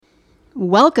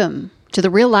Welcome to the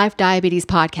Real Life Diabetes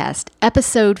Podcast,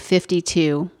 episode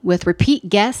 52, with repeat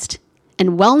guest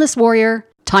and wellness warrior,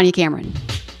 Tanya Cameron.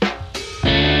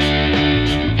 I'm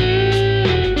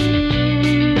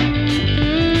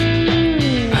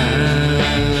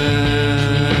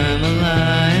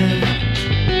alive.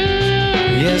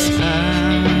 Yes,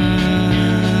 I'm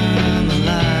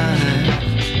alive.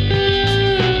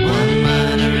 One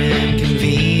minor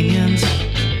inconvenience,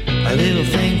 a little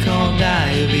thing called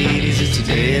diabetes. It's a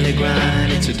daily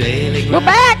grind. It's a daily grind. We're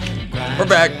back! We're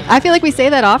back. I feel like we say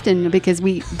that often because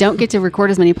we don't get to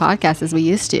record as many podcasts as we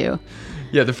used to.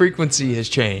 Yeah, the frequency has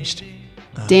changed.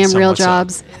 Damn real somewhat so.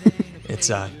 jobs. It's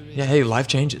hey, life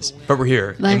changes, but we're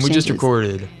here, Life and we just changes.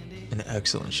 recorded an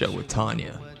excellent show with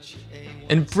Tanya,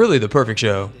 and really the perfect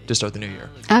show to start the new year.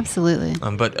 Absolutely.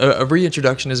 But a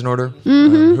reintroduction is in order.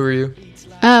 Who are you?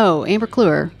 Oh, Amber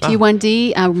Kluwer,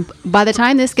 Q1D. By the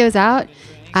time this goes out,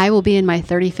 I will be in my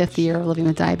 35th year of living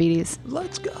with diabetes.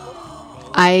 Let's go.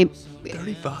 I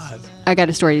 35. got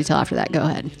a story to tell after that. Go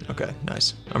ahead. Okay,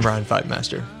 nice. I'm Ryan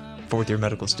Fightmaster, fourth-year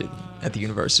medical student at the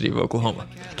University of Oklahoma.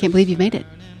 I can't believe you've made it.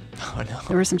 Oh, I know.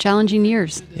 There were some challenging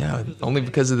years. Yeah, only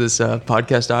because of this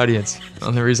podcast audience.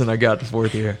 Only reason I got to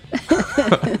fourth year.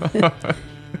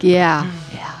 Yeah.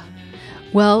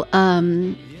 Well,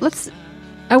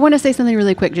 I want to say something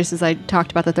really quick. Just as I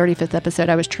talked about the 35th episode,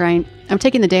 I'm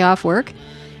taking the day off work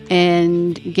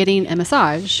and getting a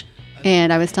massage.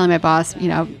 And I was telling my boss,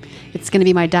 it's going to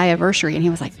be my die-anniversary. And he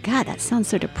was like, God, that sounds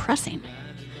so depressing.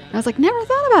 I was like, never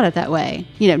thought about it that way.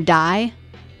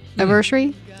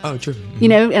 Die-anniversary. Oh, true.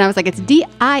 And I was like, it's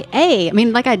D-I-A. I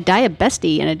mean, like I die a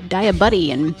bestie and a die a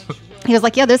buddy. And he was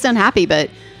like, yeah, those sound happy.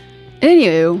 But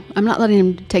anyway, I'm not letting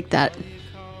him take that,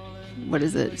 what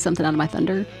is it, something out of my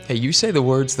thunder. Hey, you say the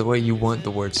words the way you want the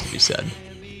words to be said.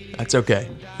 That's okay.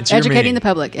 It's your Educating meaning. the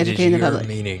public. It is Educating the your public.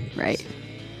 meaning. Right.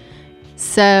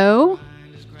 So,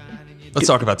 Let's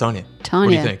talk about Tanya. What do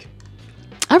Tanya. you think?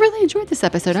 I really enjoyed this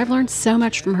episode. I've learned so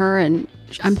much from her, and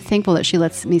I'm thankful that she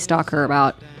lets me stalk her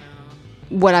about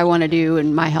what I want to do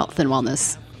in my health and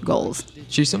wellness goals.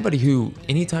 She's somebody who,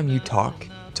 anytime you talk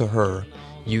to her,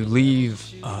 you leave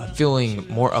feeling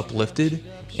more uplifted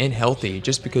and healthy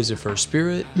just because of her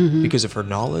spirit, because of her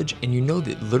knowledge, and you know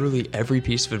that literally every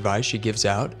piece of advice she gives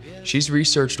out, she's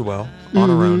researched well on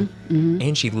her own,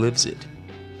 and she lives it.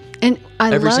 And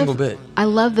Every single bit. I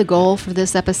love the goal for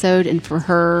this episode and for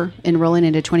her enrolling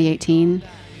into 2018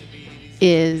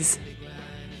 is,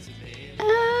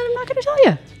 I'm not going to tell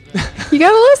you. You got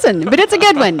to listen, but it's a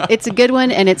good one. It's a good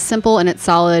one, and it's simple, and it's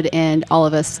solid, and all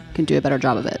of us can do a better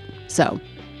job of it. So,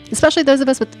 especially those of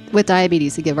us with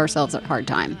diabetes who give ourselves a hard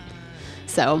time.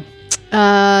 So,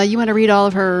 you want to read all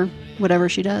of her, whatever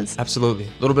she does? Absolutely.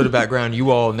 A little bit of background.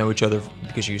 You all know each other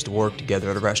because you used to work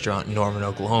together at a restaurant in Norman,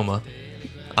 Oklahoma.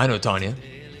 I know Tanya.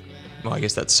 Well, I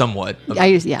guess that's somewhat.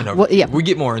 Yeah. Well, yeah. We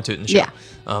get more into it in the show. Yeah.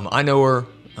 I know her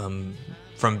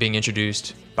from being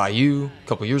introduced by you a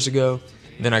couple years ago.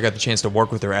 Then I got the chance to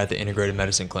work with her at the Integrated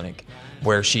Medicine Clinic,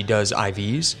 where she does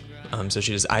IVs. So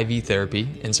she does IV therapy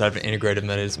inside of an Integrated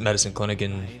Medicine Clinic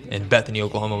in Bethany,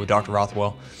 Oklahoma with Dr.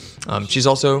 Rothwell. She's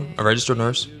also a registered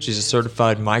nurse. She's a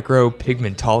certified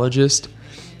micropigmentologist.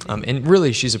 And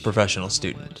really, she's a professional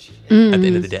student at the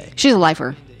end of the day. She's a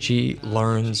lifer. She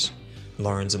learns,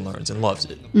 and loves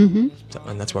it. So,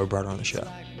 and that's why we brought her on the show,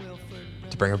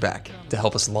 to bring her back, to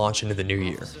help us launch into the new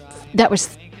year. That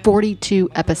was 42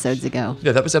 episodes ago.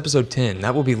 Yeah, that was episode 10.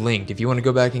 That will be linked. If you want to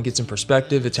go back and get some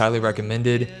perspective, it's highly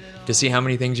recommended to see how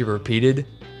many things you've repeated.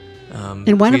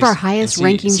 In one of Please, our highest and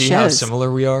ranking see how shows.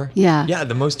 similar we are. Yeah. Yeah,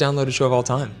 the most downloaded show of all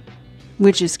time.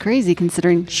 Which is crazy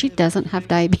considering she doesn't have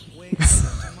diabetes.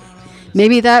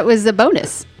 Maybe that was a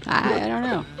bonus. I don't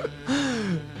know.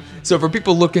 So for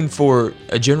people looking for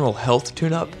a general health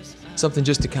tune-up, something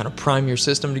just to kind of prime your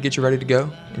system to get you ready to go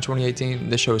in 2018,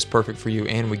 this show is perfect for you,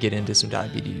 and we get into some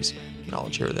diabetes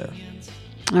knowledge here or there.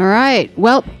 All right.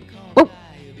 Well,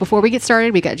 before we get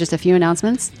started, we got just a few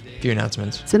announcements. A few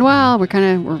announcements. It's been a while.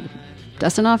 We're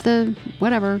dusting off the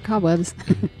cobwebs.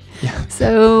 Yeah.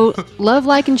 So love,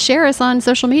 like, and share us on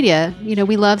social media.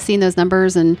 We love seeing those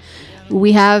numbers, and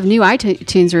we have new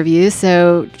iTunes reviews.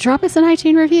 So drop us an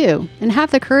iTunes review and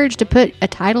have the courage to put a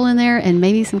title in there and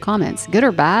maybe some comments, good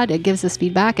or bad. It gives us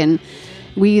feedback, and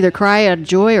we either cry out of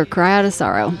joy or cry out of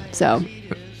sorrow. So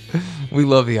we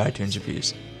love the iTunes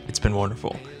reviews. It's been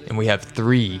wonderful. And we have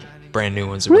 3 brand new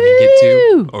ones that we're going to get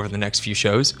to over the next few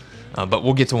shows. But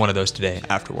we'll get to one of those today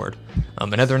afterward.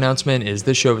 Another announcement is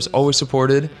this show is always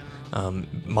supported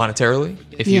monetarily.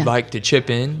 If you'd like to chip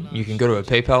in, you can go to a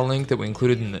PayPal link that we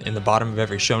included in the bottom of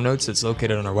every show notes that's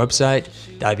located on our website,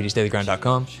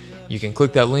 diabetesdailygrind.com. You can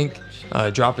click that link,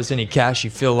 drop us any cash you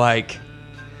feel like.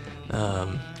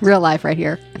 Real life right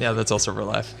here. Yeah, that's also real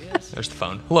life. There's the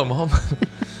phone. Hello, Mom.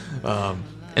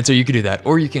 And so you can do that,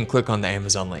 or you can click on the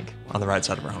Amazon link on the right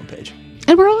side of our homepage.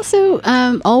 And we're also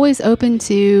always open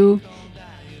to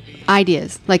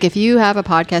ideas. Like if you have a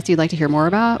podcast you'd like to hear more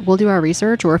about, we'll do our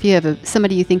research. Or if you have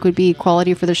somebody you think would be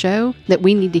quality for the show that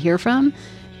we need to hear from,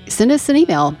 send us an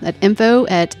email at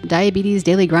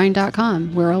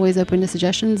info@diabetesdailygrind.com. We're always open to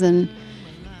suggestions, and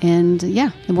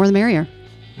yeah, the more the merrier.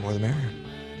 More the merrier.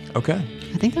 Okay.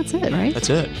 I think that's it, right? That's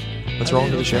it. Let's roll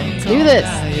into the show. Let's do this.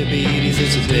 Diabetes,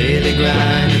 it's a daily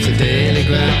grind, it's a daily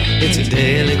grind, it's a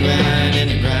daily grind,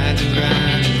 and it grinds and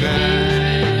grinds and grinds.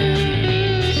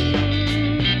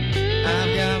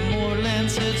 I've got more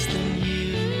lancets than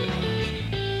you.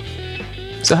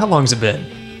 So how long has it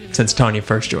been since Tanya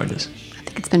first joined us? I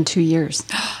think it's been 2 years.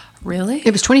 Really?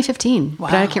 It was 2015,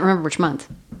 but I Wow. can't remember which month.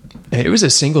 It was a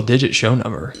single-digit show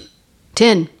number.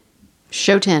 10.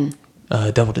 Show 10.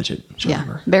 Double-digit show Yeah,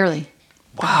 number. barely.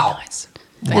 Wow. Nice.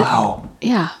 Wow.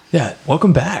 Yeah. Yeah.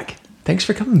 Welcome back. Thanks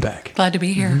for coming back. Glad to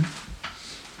be here.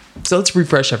 So let's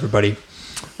refresh everybody.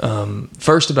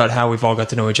 First, about how we've all got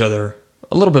to know each other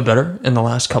a little bit better in the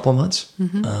last couple of months,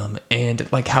 and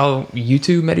like how you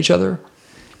two met each other.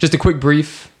 Just a quick,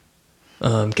 brief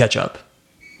catch up.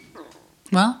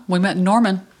 Well, we met in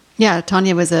Norman. Yeah,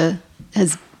 Tanya was a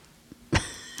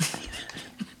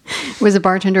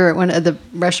bartender at one of the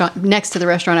restaurant next to the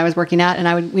restaurant I was working at,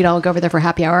 and we'd all go over there for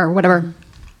happy hour or whatever.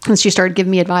 And she started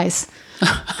giving me advice.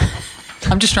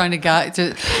 I'm just trying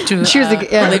to She was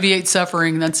alleviate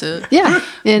suffering. That's it. Yeah,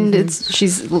 and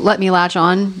she's let me latch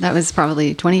on. That was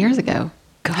probably 20 years ago.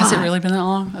 God. Has it really been that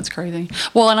long? That's crazy.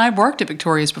 Well, and I worked at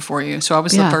Victoria's before you, so I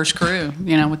was Yeah. the first crew,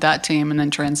 with that team, and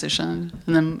then transitioned,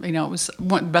 and then it was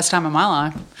the best time of my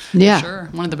life. Yeah. For sure,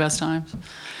 one of the best times.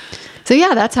 So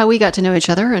yeah, that's how we got to know each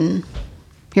other, and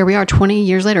here we are 20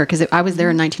 years later. Because I was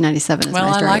there in 1997. Is Well,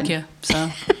 when I I started. like you,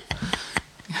 so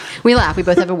We laugh. We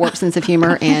both have a warped sense of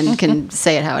humor and can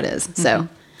say it how it is. So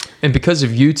And because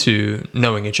of you two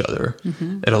knowing each other,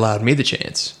 it allowed me the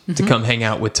chance to come hang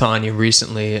out with Tanya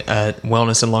recently at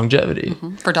Wellness and Longevity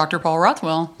for Dr. Paul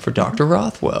Rothwell. for Dr.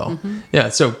 Rothwell. Yeah.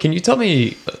 So can you tell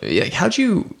me, how'd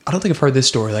you, I don't think I've heard this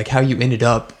story, like how you ended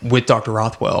up with Dr.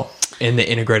 Rothwell in the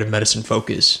integrative medicine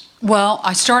focus? Well,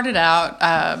 I started out,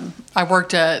 I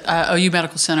worked at OU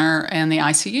Medical Center and the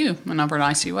ICU, and over at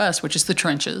ICUS, which is the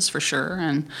trenches for sure.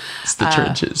 And It's the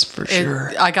trenches for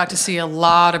sure. I got to see a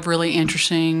lot of really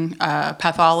interesting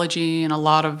pathology and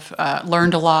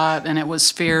learned a lot, and it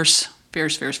was fierce. But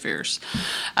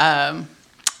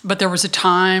there was a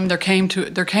time, there came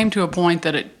to a point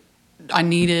that I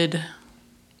needed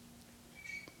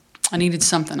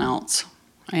something else.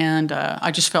 And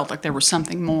I just felt like there was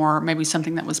something more, maybe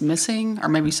something that was missing, or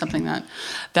maybe something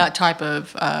that type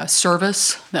of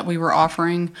service that we were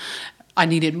offering, I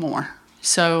needed more.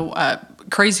 So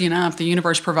crazy enough, the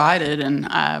universe provided, and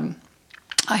I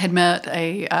had met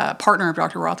a partner of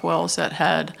Dr. Rothwell's that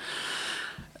had,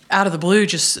 out of the blue,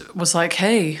 just was like,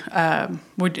 hey, have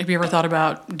you ever thought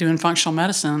about doing functional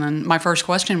medicine? And my first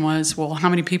question was, well, how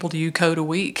many people do you code a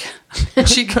week? And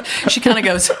she kind of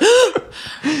goes,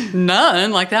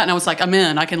 none, like that. And I was like, I'm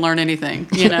in. I can learn anything,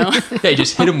 Yeah, you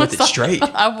just hit him with it straight.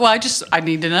 I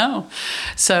need to know.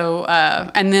 So,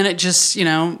 and then it just,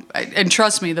 and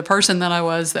trust me, the person that I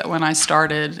was that when I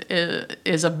started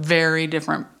is a very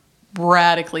different,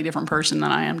 radically different person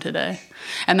than I am today.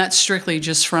 And that's strictly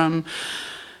just from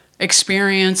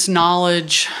experience,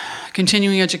 knowledge,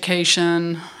 continuing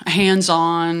education,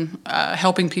 hands-on,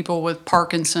 helping people with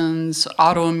Parkinson's,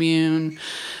 autoimmune,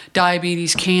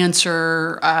 diabetes,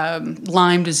 cancer,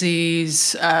 Lyme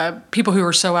disease, people who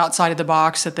are so outside of the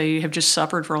box that they have just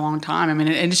suffered for a long time. I mean,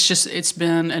 and it's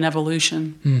been an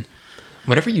evolution.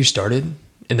 Whenever you started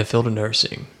in the field of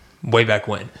nursing, way back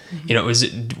when,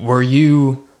 were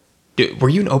you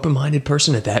an open-minded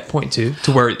person at that point too,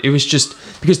 to where it was just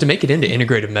because to make it into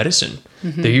integrative medicine,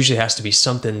 there usually has to be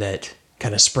something that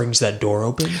kind of springs that door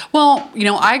open? Well,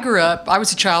 I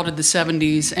was a child in the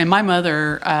 70s, and my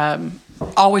mother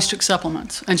always took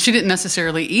supplements, and she didn't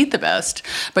necessarily eat the best,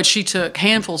 but she took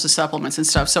handfuls of supplements and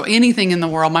stuff. So anything in the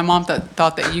world, my mom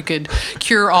thought that you could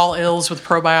cure all ills with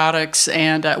probiotics,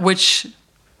 and which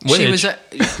was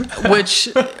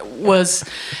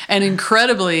an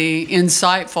incredibly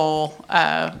insightful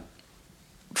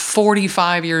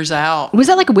 45 years out. Was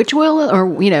that like a witch oil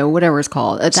or, you know, whatever it's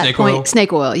called at that Snake point? oil?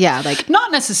 Snake oil. Yeah. Like,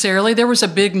 Not necessarily. There was a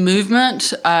big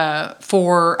movement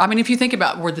for, I mean, if you think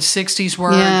about where the 60s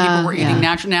were, and Yeah, people were eating yeah.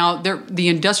 natural. Now, the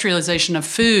industrialization of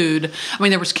food, I mean,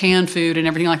 there was canned food and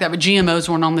everything like that, but GMOs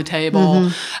weren't on the table.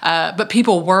 Mm-hmm. But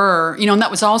people were, you know, and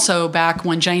that was also back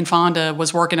when Jane Fonda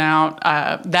was working out.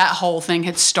 That whole thing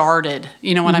had started.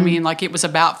 You know what Mm-hmm. I mean? Like, it was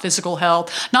about physical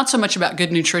health, not so much about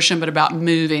good nutrition, but about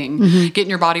moving, Mm-hmm. getting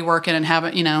your body working and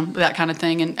having, you know, that kind of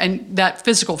thing. And that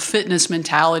physical fitness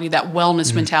mentality, that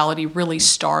wellness mentality really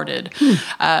started.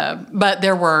 But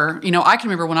there were, you know, I can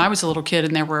remember when I was a little kid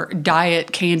and there were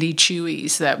diet candy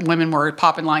chewies that women were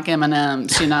popping like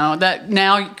M&Ms, you know, that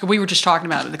now we were just talking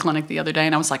about it at the clinic the other day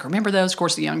and I was like, remember those? Of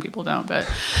course, the young people don't, but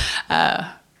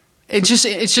it's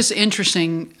just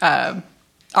interesting.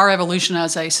 Our evolution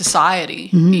as a society,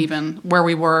 even where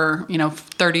we were, you know,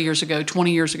 30 years ago,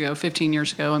 20 years ago, 15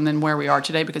 years ago, and then where we are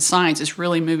today, because science is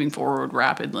really moving forward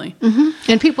rapidly.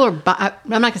 and people are, I'm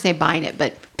not going to say buying it,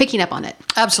 but picking up on it,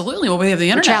 Absolutely. Well, we have the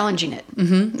or internet. challenging it.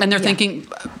 And they're thinking,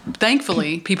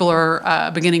 thankfully, people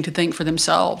are beginning to think for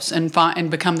themselves and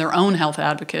become their own health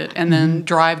advocate and then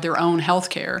drive their own health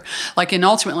care. Like, and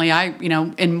ultimately, you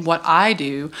know, in what I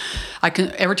do,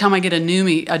 every time I get a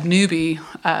newbie,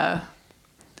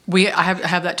 I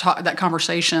have that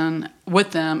conversation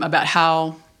with them about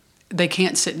how they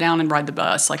can't sit down and ride the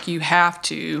bus. Like, you have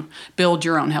to build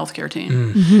your own healthcare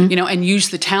team, you know, and use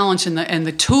the talents and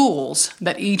the tools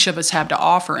that each of us have to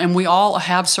offer. And we all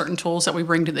have certain tools that we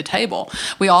bring to the table.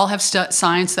 We all have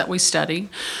science that we study.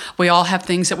 We all have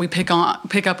things that we pick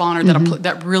up on, or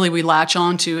that really we latch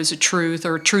onto as a truth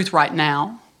or truth right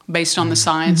now, based on the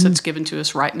science that's given to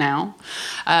us right now.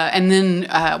 And then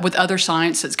with other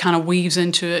science that kind of weaves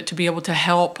into it to be able to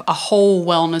help a whole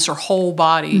wellness or whole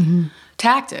body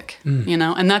tactic, you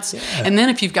know, and that's, and then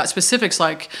if you've got specifics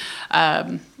like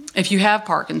if you have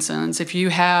Parkinson's, if you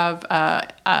have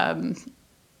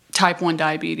type 1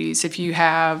 diabetes, if you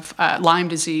have Lyme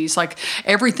disease, like,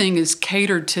 everything is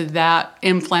catered to that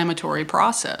inflammatory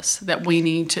process that we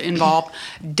need to involve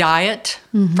diet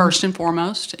first and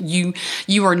foremost. You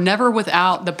are never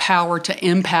without the power to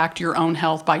impact your own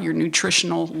health by your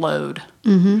nutritional load.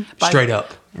 Straight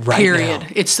up. Right Period. now.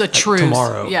 It's the Like truth.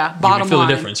 tomorrow. Yeah. You Bottom would feel line.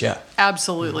 the difference. Yeah.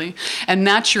 Absolutely. And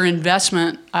that's your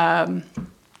investment on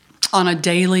a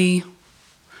daily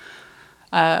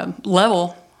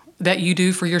level that you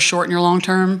do for your short and your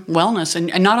long-term wellness.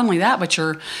 And not only that, but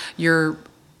your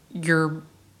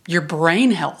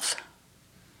brain health,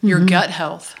 your gut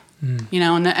health, you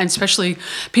know, and especially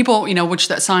people, you know, which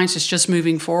that science is just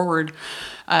moving forward,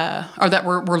 or that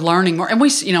we're learning more. And we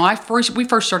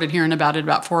first started hearing about it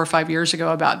about 4 or 5 years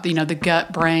ago, about, you know, the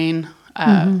gut-brain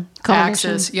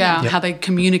axis, how they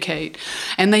communicate,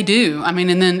 and they do. I mean,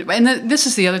 this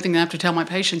is the other thing that I have to tell my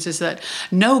patients is that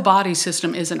no body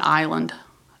system is an island.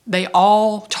 They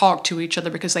all talk to each other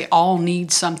because they all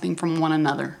need something from one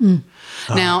another.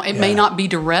 Now, it may not be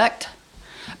direct,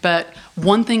 but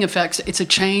one thing it's a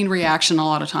chain reaction a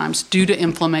lot of times due to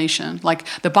inflammation. Like,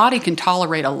 the body can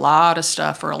tolerate a lot of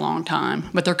stuff for a long time,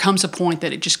 but there comes a point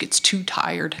that it just gets too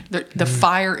tired. The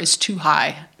fire is too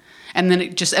high. And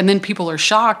then people are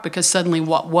shocked because suddenly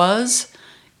what was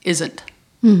isn't.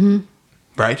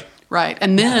 Right. Right.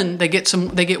 And then they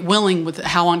get willing with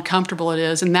how uncomfortable it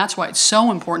is. And that's why it's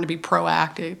so important to be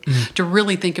proactive, to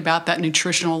really think about that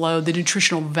nutritional load, the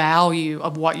nutritional value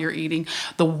of what you're eating,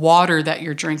 the water that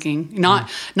you're drinking, not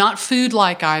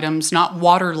food-like items, not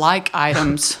water-like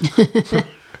items,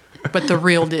 but the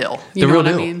real deal. You know what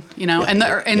I mean? You know, and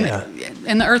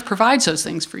the earth provides those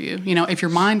things for you, you know, if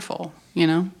you're mindful, you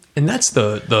know. And that's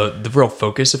the real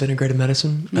focus of integrative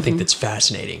medicine. I think that's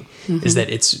fascinating, is that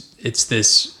it's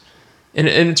this, and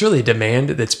it's really a demand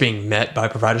that's being met by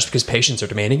providers because patients are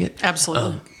demanding it.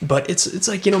 Absolutely. But it's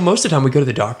like, you know, most of the time we go to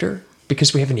the doctor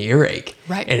because we have an earache,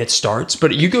 right? And it starts.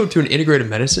 But you go to an integrative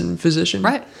medicine physician,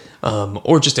 right?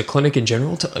 Or just a clinic in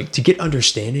general to get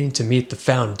understanding, to meet the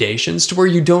foundations, to where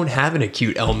you don't have an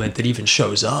acute element that even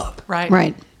shows up,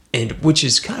 Right. And which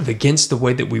is kind of against the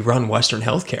way that we run Western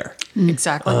healthcare.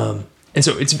 Exactly. And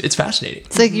so it's fascinating.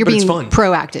 It's like you're being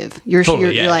proactive. You're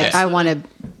like, I want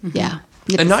to,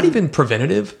 And not even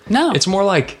preventative. No. It's more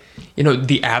like, you know,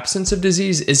 the absence of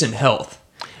disease isn't health.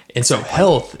 And so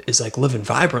health is like living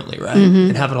vibrantly, right?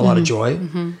 And having a lot of joy.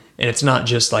 And it's not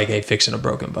just like, hey, fixing a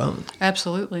broken bone.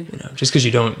 Absolutely. You know, just because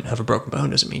you don't have a broken bone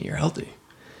doesn't mean you're healthy.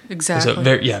 Exactly. So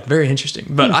very interesting.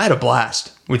 But I had a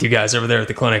blast with you guys over there at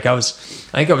the clinic. I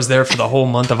think I was there for the whole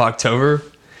month of October,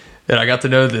 and I got to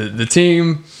know the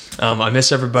team. I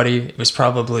miss everybody. It was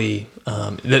probably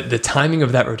the timing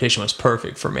of that rotation was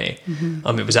perfect for me.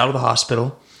 It was out of the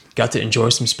hospital. got to enjoy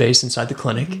some space inside the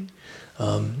clinic.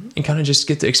 And kind of just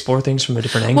get to explore things from a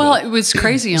different angle. Well, it was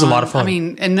crazy. It was a lot of fun. I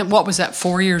mean, and what was that,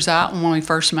 4 years out when we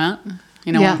first met?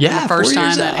 You know, Yeah. the first 4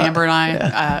 years time that out. Amber and I,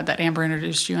 Yeah. that Amber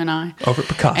introduced you and I. Over at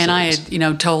Picasso's. And I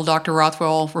had, told Dr.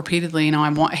 Rothwell repeatedly, and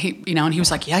he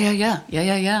was like,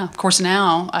 yeah. Of course,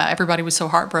 now everybody was so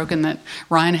heartbroken that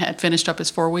Ryan had finished up his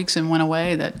 4 weeks and went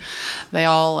away that they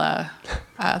all,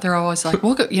 they're always like,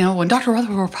 well, when Dr.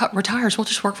 Rothwell retires, we'll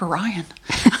just work for Ryan.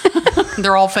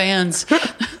 They're all fans.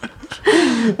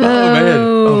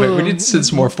 Oh man, we need to send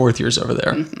some more fourth years over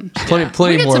there. Plenty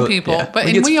We get more. some people, yeah. but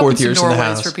we and get we fourth opened some years in the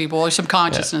doorways house. for people, or some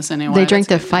consciousness anyway. They drank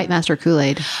the That's good. Fight Master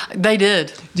Kool-Aid. They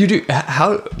did. You do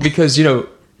how because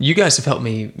you guys have helped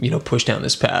me push down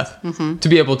this path to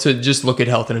be able to just look at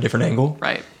health in a different angle.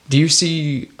 Right. Do you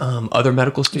see other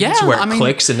medical students Yeah, where it I mean,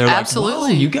 clicks and they're absolutely.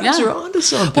 like, "Whoa, you guys Yeah. are onto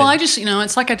something"? Well, I just,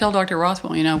 it's like I tell Dr.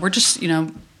 Rothwell, we're just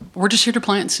here to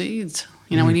plant seeds.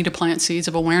 We need to plant seeds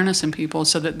of awareness in people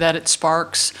so that it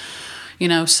sparks,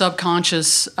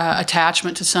 subconscious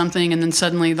attachment to something, and then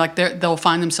suddenly, like they'll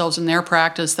find themselves in their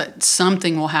practice that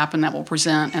something will happen that will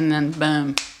present, and then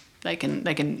boom,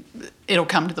 it'll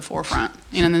come to the forefront,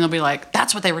 and then they'll be like,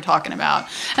 that's what they were talking about,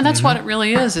 and that's what it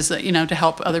really is that to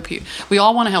help other people. We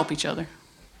all want to help each other.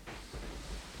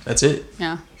 That's it.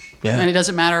 Yeah. Yeah. And it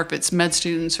doesn't matter if it's med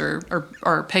students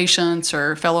or patients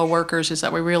or fellow workers, is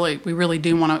that we really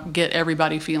do want to get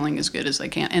everybody feeling as good as they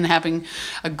can and having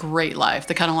a great life,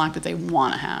 the kind of life that they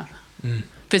want to have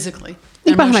physically.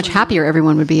 Think about how much emotionally. happier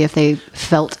everyone would be if they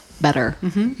felt better.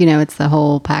 It's the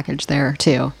whole package there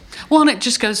too. Well, and it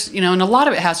just goes, and a lot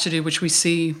of it has to do, which we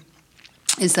see,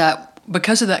 is that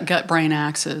because of that gut-brain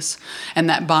axis and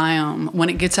that biome, when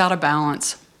it gets out of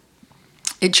balance,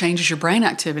 it changes your brain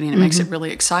activity and it makes it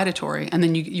really excitatory. And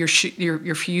then your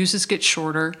fuses get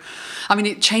shorter. I mean,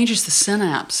 it changes the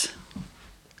synapse.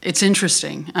 It's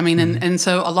interesting. I mean, and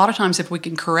so a lot of times if we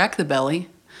can correct the belly,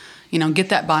 get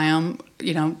that biome,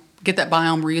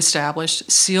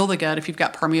 reestablished, seal the gut if you've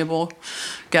got permeable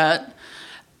gut,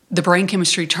 the brain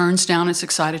chemistry turns down its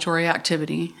excitatory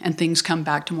activity and things come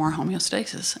back to more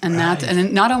homeostasis. And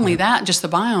then not only that, just the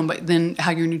biome, but then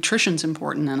how your nutrition's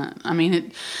important in it. I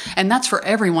mean, and that's for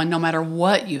everyone, no matter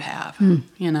what you have,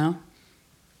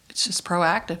 It's just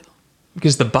proactive.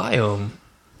 Because the biome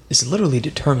is literally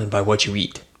determined by what you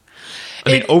eat.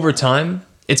 I mean, over time,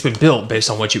 it's been built based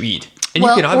on what you eat. And you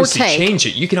can obviously change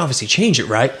it. You can obviously change it,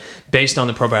 right? Based on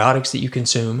the probiotics that you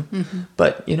consume.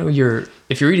 But,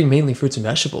 if you're eating mainly fruits and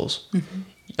vegetables.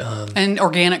 And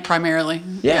organic primarily.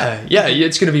 Yeah,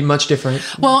 it's going to be much different.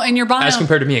 Well, and your biome... As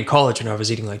compared to me in college when I was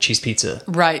eating like cheese pizza.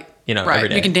 Right. Every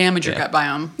day. You can damage your gut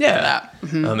biome. Yeah. For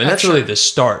that. And that's really the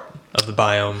start of the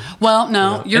biome. Well,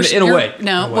 no. In a way.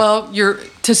 You're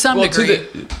to some degree.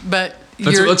 But...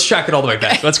 Let's track it all the way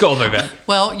back. Let's go all the way back.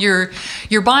 Well, your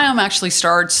biome actually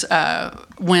starts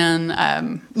when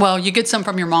you get some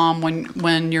from your mom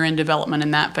when you're in development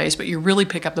in that phase, but you really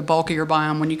pick up the bulk of your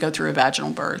biome when you go through a vaginal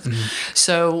birth.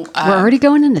 So we're already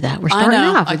going into that. We're starting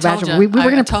off with vaginal. We were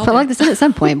going to plug this in at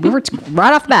some point. We were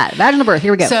right off the bat. Vaginal birth.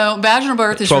 Here we go. So vaginal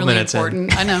birth is 12 really minutes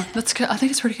important. I know. That's good. I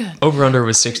think it's pretty good. Over under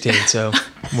was 16, so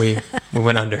we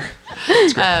went under.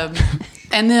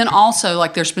 And then also,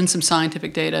 there's been some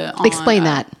scientific data on... Explain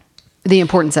that, the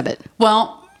importance of it.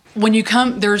 Well, when you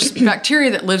there's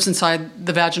bacteria that lives inside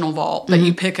the vaginal vault that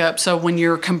you pick up. So when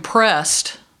you're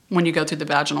compressed, when you go through the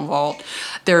vaginal vault,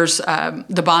 there's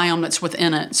the biome that's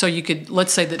within it. So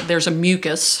let's say that there's a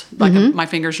mucus, my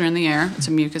fingers are in the air, it's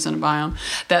a mucus in a biome,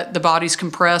 that the body's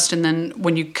compressed, and then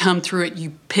when you come through it,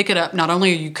 you pick it up. Not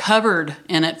only are you covered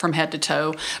in it from head to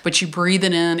toe, but you breathe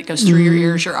it in, it goes through your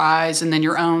ears, your eyes, and then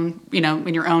your own,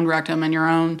 in your own rectum and your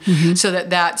own, so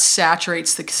that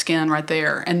saturates the skin right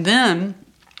there. And then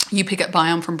you pick up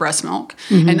biome from breast milk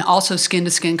and also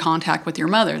skin-to-skin contact with your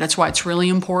mother. That's why it's really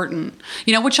important.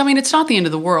 Which, it's not the end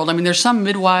of the world. There's some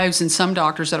midwives and some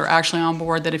doctors that are actually on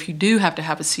board that if you do have to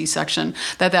have a C-section,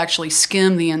 that they actually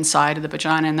skim the inside of the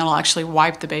vagina and they'll actually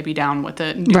wipe the baby down with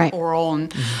it and do oral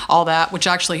and all that, which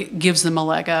actually gives them a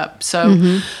leg up.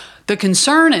 So the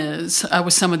concern is,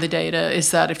 with some of the data,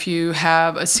 is that if you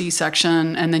have a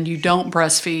C-section and then you don't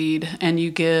breastfeed and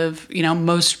you give,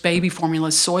 most baby formula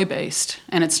is soy-based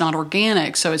and it's not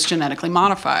organic, so it's genetically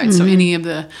modified. So any of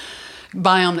the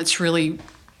biome that's really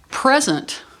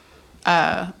present,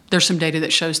 there's some data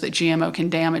that shows that GMO can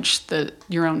damage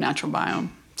your own natural biome.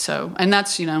 So, and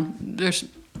that's, there's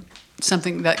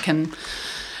something that can...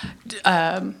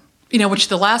 which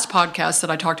the last podcast that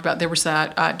I talked about, there was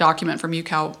that document from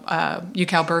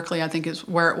UCal Berkeley, I think is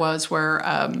where it was, where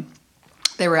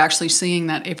they were actually seeing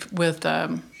that if with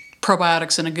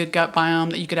probiotics and a good gut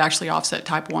biome, that you could actually offset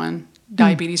type 1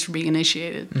 diabetes for being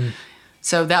initiated.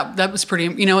 So that was pretty, I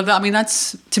mean,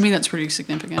 to me, that's pretty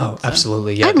significant. Oh, So-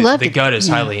 absolutely. Yeah, I'd love the to- gut is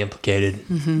yeah. highly implicated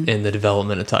in the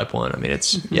development of type 1. I mean,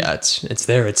 it's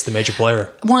there. It's the major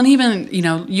player. Well, and even,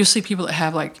 you'll see people that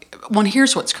have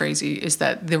here's what's crazy is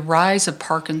that the rise of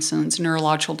Parkinson's,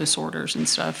 neurological disorders and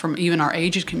stuff from even our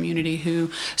aged community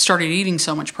who started eating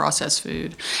so much processed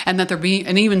food, and that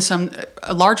and even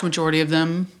a large majority of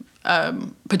them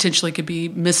potentially could be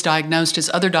misdiagnosed as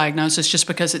other diagnoses just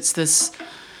because it's this.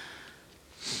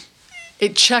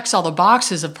 It checks all the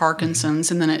boxes of Parkinson's,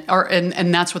 and then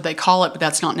and that's what they call it, but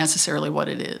that's not necessarily what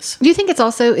it is. Do you think it's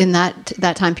also in that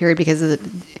time period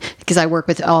because I work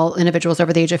with all individuals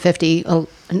over the age of 50,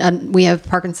 and we have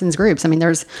Parkinson's groups. I mean,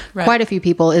 there's Right. quite a few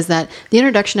people. Is that the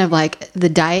introduction of the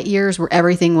diet years where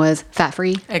everything was fat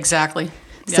free? Exactly.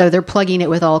 So Yeah. they're plugging it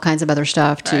with all kinds of other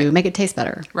stuff to Right. make it taste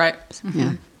better. Right.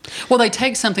 Yeah. Well, they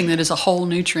take something that is a whole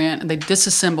nutrient and they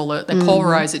disassemble it, they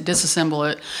pulverize it, disassemble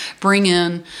it, bring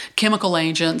in chemical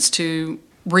agents to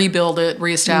rebuild it,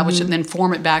 reestablish it, and then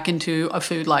form it back into a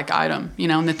food-like item.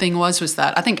 And the thing was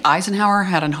that I think Eisenhower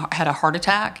had a heart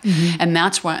attack, and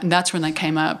that's when they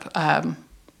came up.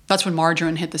 That's when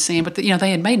margarine hit the scene. But they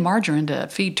had made margarine to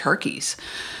feed turkeys.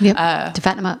 Yep. To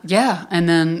fatten them up. Yeah, and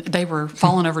then they were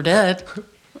falling over dead.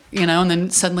 And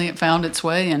then suddenly it found its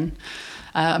way in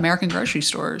American grocery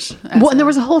stores. Well, and there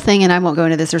was a whole thing, and I won't go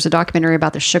into this. There's a documentary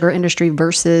about the sugar industry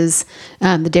versus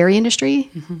the dairy industry,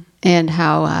 and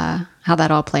how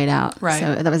that all played out. Right.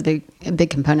 So that was a big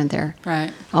component there.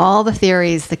 Right. All the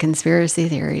theories, the conspiracy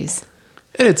theories.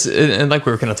 And like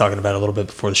we were kind of talking about a little bit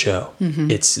before the show,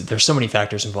 there's so many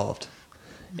factors involved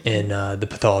in the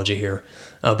pathology here,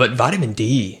 but vitamin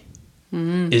D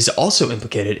is also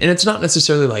implicated, and it's not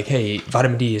necessarily like, hey,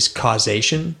 vitamin D is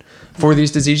causation for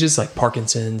these diseases like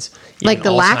Parkinson's, Like even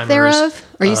the lack Alzheimer's. thereof?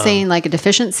 Are you saying like a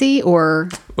deficiency or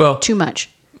too much?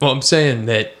 Well, I'm saying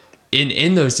that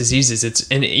in those diseases,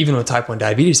 and even with type 1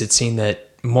 diabetes, it's seen that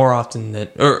more often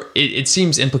it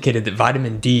seems implicated that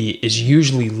vitamin D is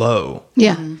usually low.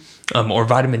 Yeah. Or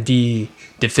vitamin D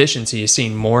deficiency is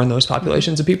seen more in those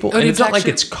populations of people. And it's not like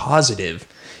it's causative.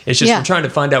 It's just we're trying to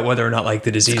find out whether or not like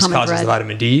the disease common causes thread. the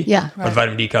vitamin D, Yeah. or the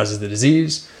vitamin D causes the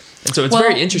disease. And so it's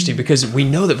very interesting because we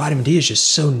know that vitamin D is just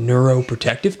so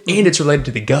neuroprotective and it's related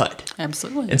to the gut.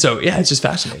 Absolutely. And so, yeah, it's just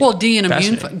fascinating. Well, D and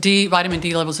Fascinating. vitamin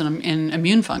D levels in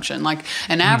immune function. Like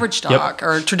an average doc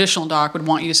or a traditional doc would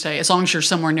want you to stay as long as you're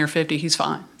somewhere near 50. He's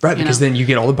fine. Right, because then you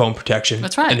get all the bone protection.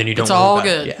 That's right. And then you don't It's worry all about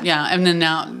good. it. Yeah. And then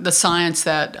now the science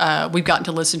that we've gotten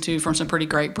to listen to from some pretty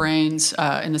great brains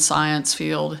in the science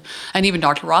field, and even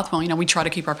Dr. Rothwell. We try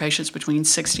to keep our patients between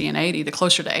 60 and 80. The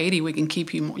closer to 80, we can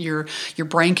keep your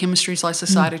brain chemistry is less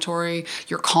excitatory.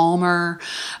 You're calmer.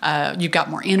 You've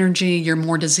got more energy. You're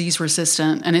more disease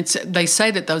resistant. And they say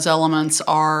that those elements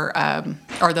are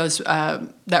those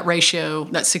that ratio,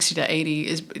 that 60 to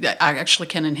 80 that actually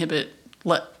can inhibit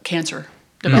cancer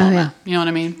development. Oh, yeah. You know what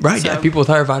I mean? Right, yeah. So- People with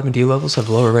higher vitamin D levels have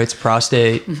lower rates of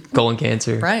prostate, colon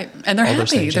cancer. Right. And they're all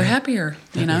those happy. things, They're yeah. happier.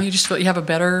 You just feel you have a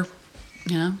better,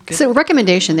 good So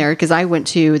recommendation there, because I went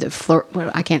to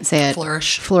I can't say it.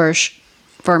 Flourish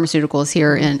Pharmaceuticals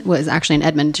here was actually in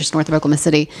Edmond, just north of Oklahoma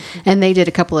City. And they did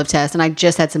a couple of tests, and I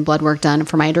just had some blood work done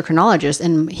for my endocrinologist.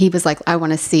 And he was like, I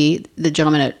want to see the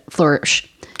gentleman at Flourish.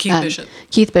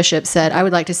 Keith Bishop said, I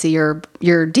would like to see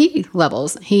your D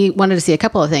levels. He wanted to see a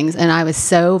couple of things, and I was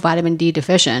so vitamin D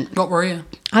deficient. What were you?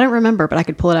 I don't remember, but I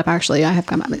could pull it up actually. I have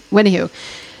come up. Anywho,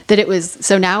 that it was,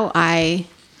 so now I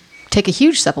take a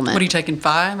huge supplement. What are you taking,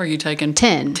 5? Or are you taking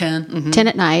 10. 10. Mm-hmm. 10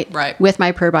 at night. Right. With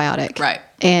my probiotic. Right.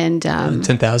 And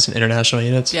 10,000 international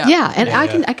units. Yeah. yeah, and I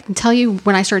can tell you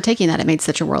when I started taking that, it made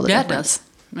such a world of Yeah, it difference. does.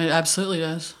 It absolutely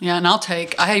does. Yeah, and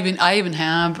I even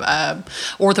have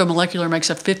orthomolecular makes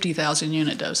a 50,000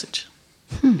 unit dosage.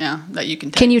 Yeah, that you can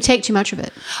take. Can you take too much of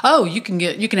it? Oh, you can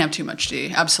have too much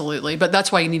D, absolutely. But that's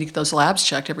why you need to get those labs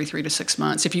checked every 3 to 6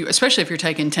 months. Especially if you're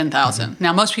taking 10,000.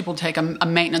 Now, most people take a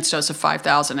maintenance dose of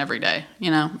 5,000 every day.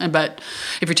 But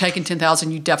if you're taking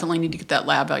 10,000, you definitely need to get that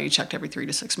lab value checked every 3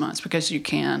 to 6 months because you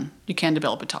can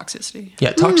develop a toxicity.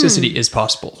 Yeah, toxicity is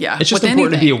possible. Yeah, it's just with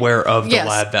important to be anything. aware of the Yes,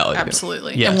 lab value.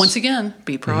 Absolutely. Yes. And once again,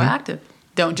 be proactive.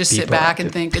 Don't just Be sit back and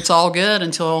proactive. think it's all good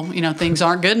until things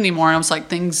aren't good anymore. And I was like,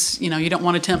 things you don't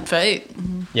want to tempt fate.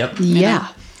 Yep. Yeah.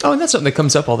 Oh, and that's something that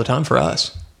comes up all the time for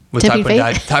us with Tempting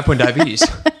type 1 diabetes.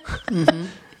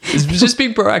 It's just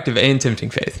being proactive and tempting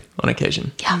faith on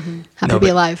occasion. Yeah. Mm-hmm. Happy to be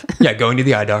alive. Yeah, going to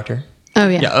the eye doctor. Oh,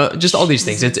 yeah. Yeah, just all these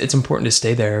things. It's important to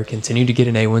stay there, continue to get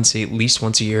an A1C at least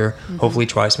once a year, Mm-hmm. hopefully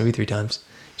twice, maybe 3 times.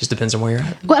 Just depends on where you're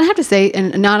at. Well, I have to say,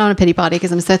 and not on a pity potty,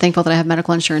 because I'm so thankful that I have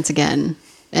medical insurance again.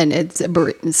 and it's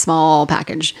a small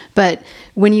package. But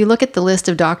when you look at the list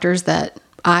of doctors that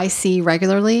I see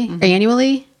regularly,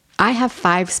 annually, I have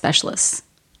 5 specialists.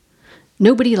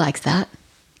 Nobody likes that.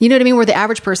 You know what I mean? Where the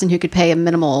average person who could pay a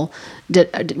minimal,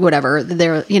 whatever, they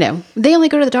only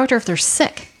go to the doctor if they're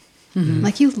sick.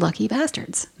 Like, you lucky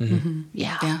bastards.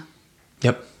 Yeah.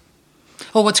 Yep.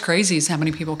 Well, what's crazy is how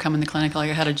many people come in the clinic. Like,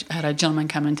 I had a gentleman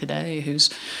come in today who's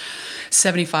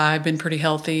 75, been pretty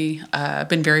healthy,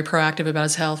 been very proactive about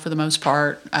his health for the most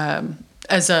part.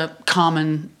 As a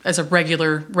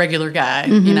regular guy,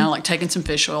 like taking some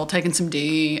fish oil, taking some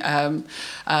D,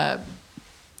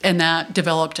 and that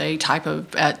developed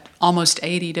at almost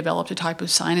 80, developed a type of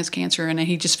sinus cancer, and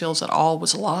he just feels that all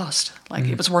was lost. Like,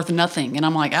 it was worth nothing. And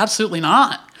I'm like, absolutely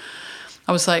not.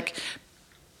 I was like,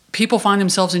 people find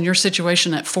themselves in your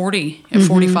situation at 40, at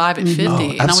 45, at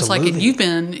 50. And I was like, and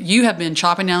you have been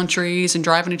chopping down trees and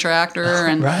driving a tractor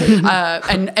and,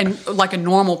 and like a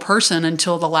normal person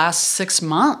until the last 6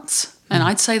 months. And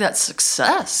I'd say that's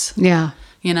success. Yeah.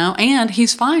 And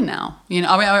he's fine now. He's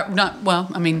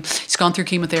gone through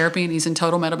chemotherapy and he's in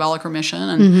total metabolic remission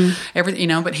and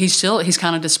everything, but he's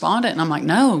kind of despondent. And I'm like,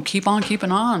 no, keep on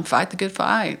keeping on, fight the good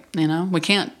fight.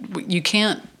 You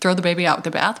can't throw the baby out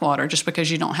with the bathwater just because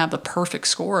you don't have the perfect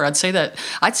score. I'd say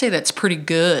that's pretty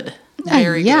good.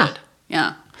 Very good.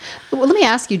 Yeah. Well, let me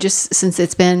ask you, just since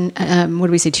it's been, what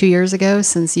did we say, 2 years ago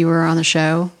since you were on the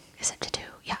show? Is it 2?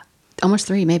 Almost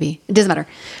 3, maybe. It doesn't matter.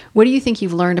 What do you think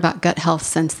you've learned about gut health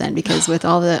since then? Because with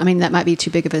all that might be too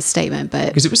big of a statement, but...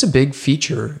 Because it was a big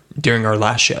feature during our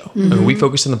last show. We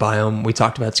focused on the biome. We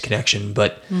talked about its connection,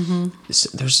 but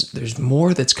there's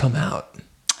more that's come out.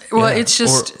 Well, it's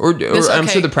just... Or I'm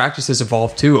sure the practice has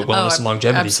evolved too at Wellness and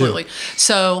Longevity absolutely. Too.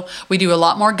 So we do a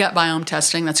lot more gut biome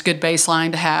testing. That's a good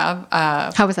baseline to have.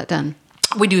 How was that done?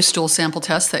 We do a stool sample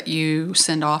test that you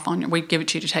send off we give it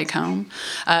to you to take home.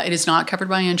 It is not covered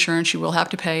by insurance. You will have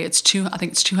to pay. I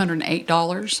think it's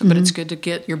 $208, but it's good to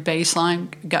get your baseline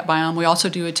gut biome. We also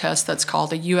do a test that's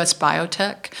called a US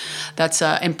Biotech. That's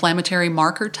an inflammatory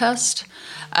marker test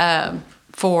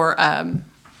for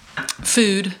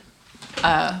food.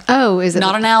 Is it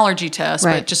not an allergy test,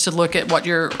 right, but just to look at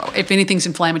if anything's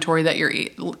inflammatory that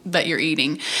you're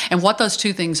eating, and what those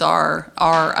two things are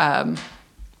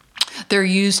they're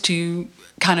used to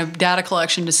kind of data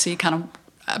collection to see kind of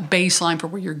a baseline for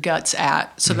where your gut's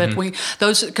at, so that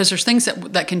because there's things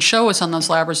that can show us on those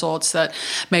lab results that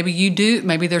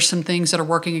maybe there's some things that are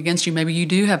working against you. Maybe you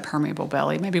do have permeable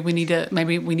belly. Maybe we need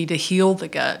to heal the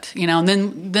gut, and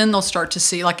then they'll start to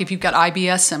see, like, if you've got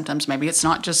IBS symptoms, maybe it's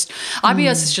not just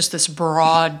IBS is just this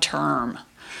broad term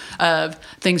of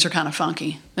things are kind of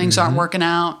funky. Things aren't working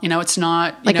out. It's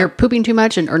not... you're pooping too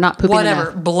much or not pooping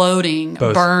whatever, enough. Bloating,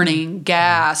 Both. burning,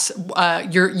 gas,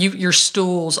 your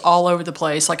stool's all over the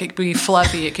place. Like, it could be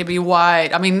fluffy, it could be white.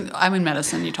 I mean, I'm in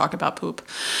medicine, you talk about poop.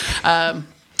 But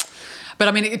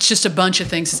I mean, it's just a bunch of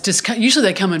things. It's usually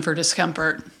they come in for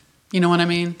discomfort. You know what I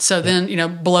mean? So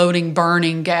then, bloating,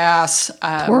 burning, gas.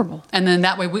 Horrible. And then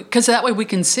that way we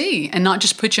can see and not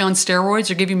just put you on steroids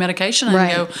or give you medication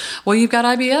and go, well, you've got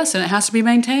IBS and it has to be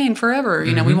maintained forever.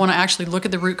 We want to actually look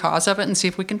at the root cause of it and see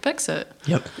if we can fix it.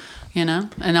 Yep. And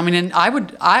I mean,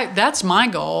 that's my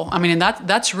goal. I mean, and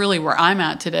that's really where I'm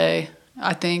at today.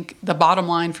 I think the bottom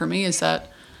line for me is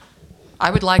that I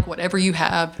would like whatever you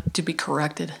have to be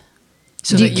corrected.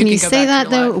 So that you can you go say back that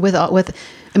to your life. with,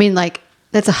 I mean, like,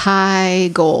 that's a high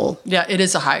goal. Yeah, it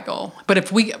is a high goal. But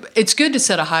it's good to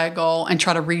set a high goal and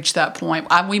try to reach that point.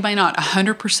 We may not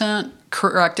 100%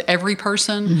 correct every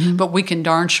person, but we can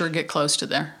darn sure get close to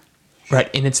there. Right,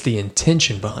 and it's the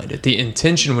intention behind it. The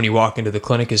intention when you walk into the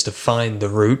clinic is to find the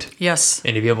root. Yes.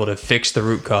 And to be able to fix the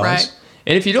root cause. Right.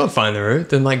 And if you don't find the root,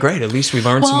 then great, at least we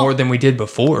learned some more than we did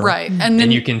before. Right. And then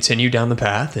you continue down the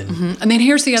path and then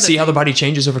here's the other see thing. how the body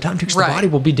changes over time, because the body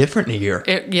will be different in a year.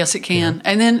 Yes, it can. Yeah.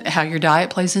 And then how your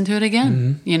diet plays into it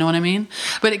again. You know what I mean?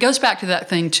 But it goes back to that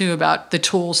thing too about the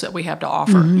tools that we have to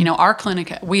offer. Our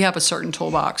clinic, we have a certain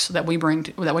toolbox that we bring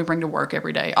to work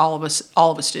every day. All of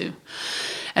us do.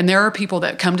 And there are people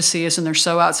that come to see us and they're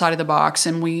so outside of the box,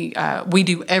 and we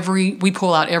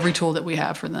pull out every tool that we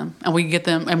have for them, and we get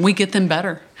them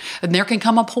better. And there can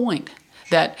come a point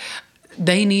that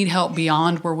they need help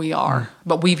beyond where we are,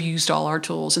 but we've used all our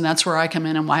tools, and that's where I come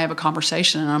in and I have a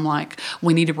conversation, and I'm like,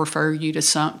 we need to refer you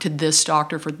to this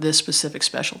doctor for this specific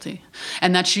specialty,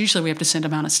 and that's usually we have to send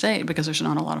them out of state because there's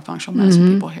not a lot of functional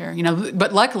medicine people here,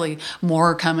 But luckily,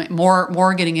 more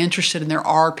are getting interested, and there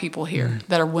are people here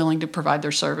that are willing to provide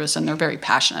their service, and they're very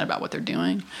passionate about what they're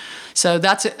doing. So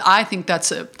I think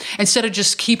instead of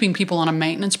just keeping people on a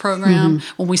maintenance program,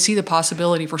 when we see the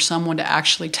possibility for someone to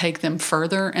actually take them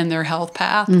further in their health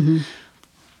path,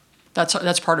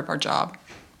 that's part of our job.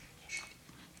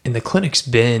 And the clinic's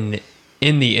been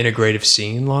in the integrative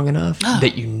scene long enough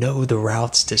that you know the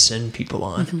routes to send people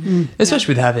on,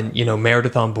 especially with having,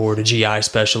 Meredith on board, a GI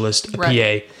specialist, a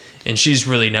PA, and she's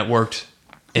really networked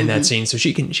in that scene, so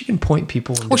she can point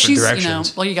people in different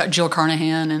directions. You got Jill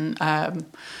Carnahan and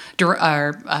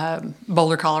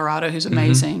Boulder, Colorado, who's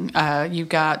amazing. You've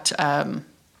got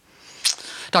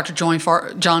Dr.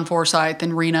 John Forsyth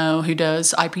in Reno, who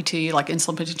does IPT, like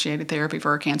insulin potentiated therapy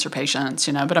for cancer patients,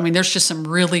 But I mean, there's just some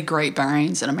really great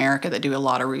brains in America that do a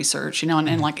lot of research,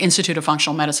 and like Institute of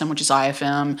Functional Medicine, which is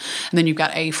IFM, and then you've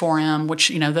got A4M, which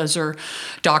those are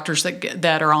doctors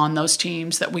that are on those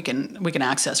teams that we can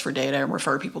access for data and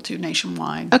refer people to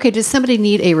nationwide. Okay, does somebody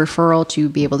need a referral to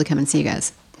be able to come and see you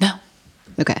guys? No.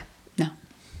 Okay. No.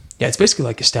 Yeah, it's basically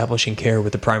like establishing care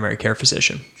with the primary care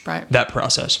physician. Right. That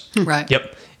process. Right.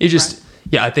 Yep. It just,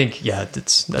 I think,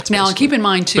 that's now. And keep in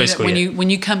mind too that when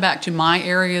you come back to my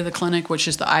area of the clinic, which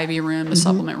is the IV room, the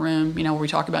supplement room, where we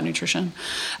talk about nutrition,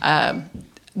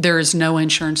 there is no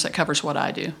insurance that covers what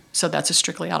I do, so that's a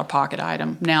strictly out-of-pocket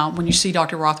item. Now, when you see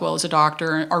Dr. Rothwell as a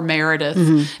doctor or Meredith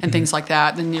and things like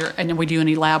that, then we do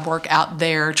any lab work out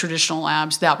there, traditional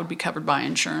labs, that would be covered by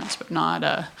insurance, but not.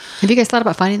 Have you guys thought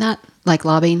about finding that, like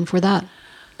lobbying for that?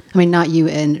 I mean, not you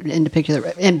in particular,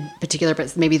 but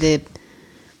maybe the.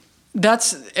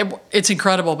 It's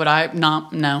incredible, but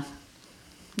no.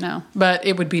 But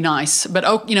it would be nice.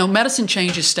 But medicine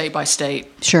changes state by state.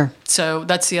 Sure. So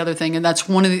that's the other thing, and that's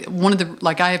one of the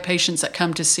like I have patients that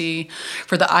come to see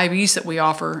for the IVs that we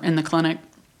offer in the clinic.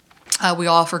 We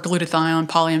offer glutathione,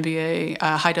 poly-MVA,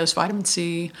 high dose vitamin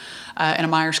C, and a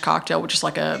Myers cocktail, which is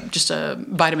like just a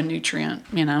vitamin nutrient,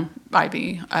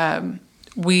 IV.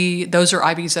 Those are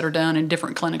IVs that are done in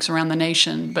different clinics around the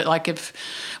nation. But like if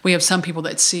we have some people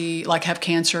that have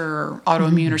cancer or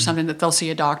autoimmune or something, that they'll see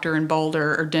a doctor in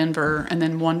Boulder or Denver, and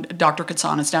then one Dr.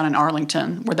 Katsan is down in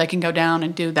Arlington, where they can go down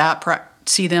and do that,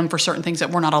 see them for certain things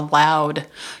that we're not allowed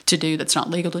to do, that's not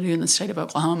legal to do in the state of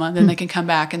Oklahoma. Then they can come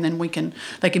back, and then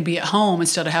they can be at home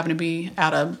instead of having to be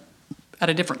at a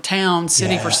different town,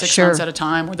 city for 6 months at a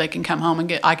time, where they can come home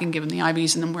and I can give them the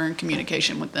IVs, and then we're in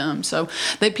communication with them. So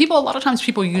a lot of times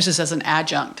people use this as an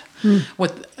adjunct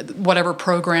with whatever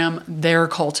program they're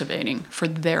cultivating for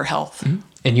their health. Mm-hmm.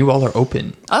 And you all are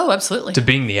open. Oh, absolutely. To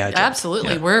being the adjunct.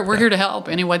 Absolutely. Yeah. We're here to help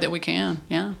any way that we can.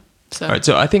 Yeah. So. All right.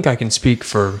 So I think I can speak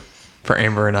for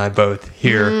Amber and I both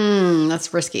here.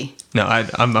 That's risky. No,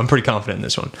 I'm pretty confident in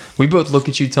this one. We both look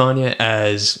at you, Tanya,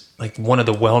 as like one of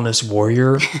the wellness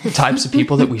warrior types of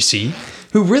people that we see,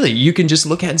 who really you can just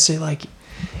look at and say, like,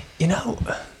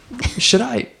 should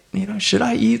I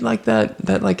eat like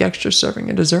that like extra serving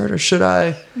of dessert, or should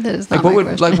I? That is not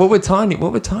what would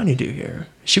Tanya do here?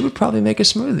 She would probably make a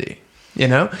smoothie.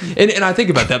 And I think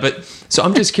about that, but so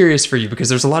I'm just curious for you, because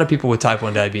there's a lot of people with type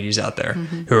 1 diabetes out there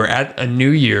who are at a new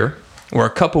year or a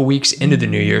couple weeks into the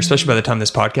new year, especially by the time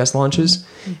this podcast launches.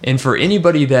 And for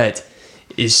anybody that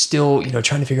is still,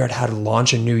 trying to figure out how to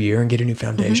launch a new year and get a new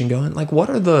foundation going, like what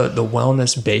are the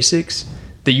wellness basics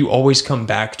that you always come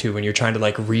back to when you're trying to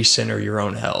like recenter your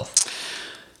own health?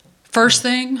 First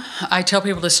thing, I tell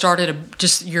people to start at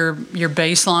just your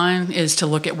baseline is to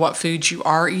look at what foods you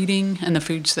are eating and the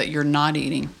foods that you're not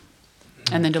eating.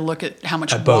 And then to look at how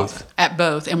much... At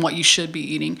both, and what you should be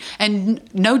eating. And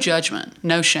no judgment,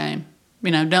 no shame.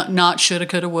 Not shoulda,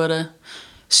 coulda, woulda.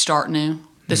 Start new.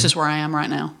 This is where I am right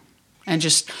now. And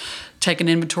just take an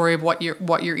inventory of what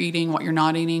you're eating, what you're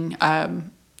not eating.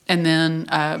 And then...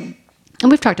 and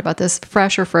we've talked about this,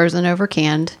 fresh or frozen over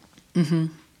canned. Mm-hmm.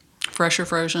 Fresh or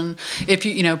frozen. If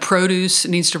produce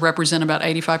needs to represent about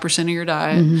 85% of your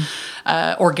diet.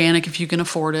 Organic, if you can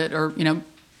afford it, or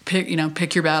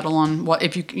pick your battle on what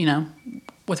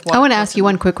with what. I want to ask you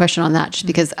one quick question on that, just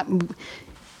because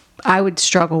I would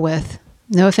struggle with.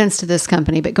 No offense to this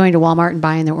company, but going to Walmart and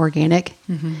buying their organic,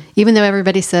 even though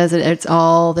everybody says that it's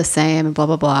all the same and blah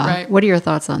blah blah. Right. What are your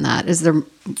thoughts on that? Is there?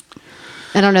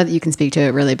 I don't know that you can speak to it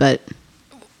really, but.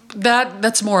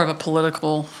 That's more of a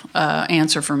political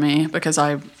answer for me, because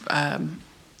I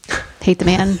hate the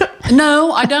man.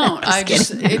 No, I don't. I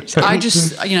just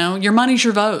your money's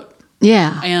your vote.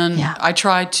 Yeah, and I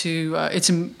try to.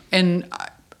 And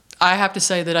I have to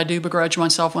say that I do begrudge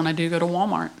myself when I do go to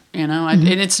Walmart. And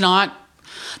it's not.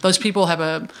 Those people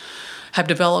have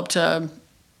developed an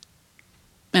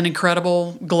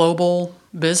incredible global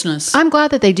business. I'm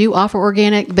glad that they do offer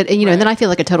organic, but and then I feel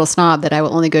like a total snob that I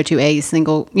will only go to a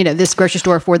single, this grocery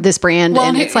store for this brand,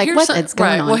 and it's like, what is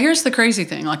going on? Well, here's the crazy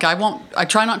thing. Like, I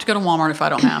try not to go to Walmart if I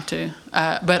don't have to,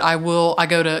 but I will. I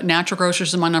go to Natural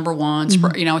Grocers is my number one.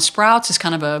 Sprouts is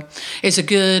kind of is a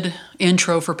good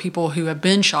intro for people who have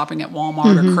been shopping at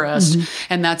Walmart or Crest,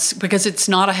 and that's because it's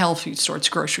not a health food store; it's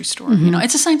a grocery store.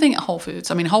 It's the same thing at Whole Foods.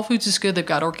 I mean, Whole Foods is good; they've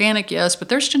got organic, yes, but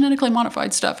there's genetically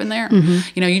modified stuff in there.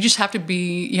 You just have to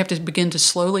begin to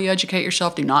slowly educate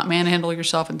yourself. Do not manhandle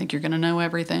yourself and think you're going to know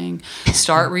everything.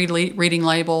 Start reading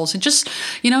labels, and just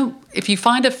if you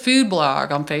find a food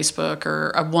blog on Facebook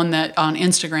or one that on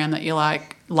Instagram that you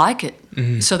like it,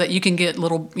 so that you can get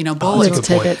little bullets. Little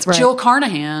tidbits, right. Jill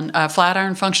Carnahan,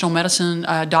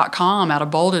 FlatironFunctionalMedicine.com out of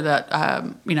Boulder.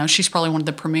 That she's probably one of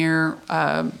the premier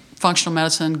functional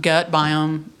medicine gut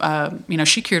biome.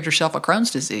 She cured herself of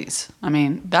Crohn's disease. I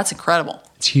mean, that's incredible.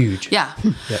 It's huge. Yeah.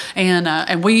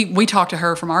 And we talk to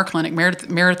her from our clinic.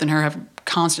 Meredith and her have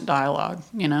constant dialogue.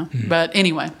 But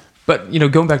anyway. But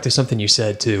going back to something you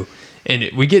said too.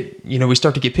 And we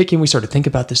start to get picky, and we start to think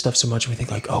about this stuff so much, and we think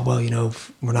like, oh, well,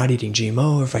 if we're not eating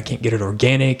GMO, or if I can't get it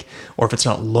organic, or if it's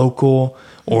not local,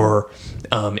 or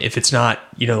if it's not,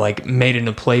 like made in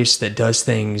a place that does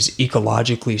things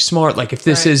ecologically smart, like if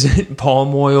this isn't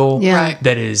palm oil,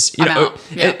 that is,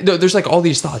 there's like all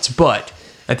these thoughts. But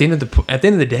at the end of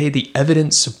the day, the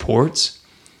evidence supports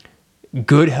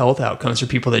good health outcomes for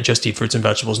people that just eat fruits and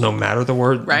vegetables, no matter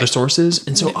the sources.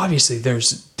 And so obviously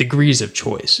there's degrees of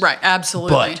choice. Right.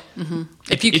 Absolutely. But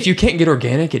if you can't get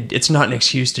organic, it's not an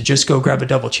excuse to just go grab a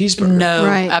double cheeseburger. No,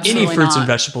 absolutely Any fruits not. and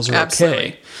vegetables are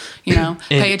absolutely. Okay.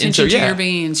 Pay attention to your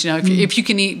beans. If you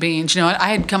can eat beans. I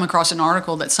had come across an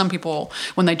article that some people,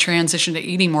 when they transition to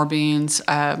eating more beans,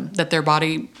 that their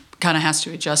body kind of has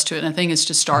to adjust to it. And the thing is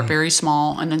to start very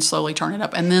small and then slowly turn it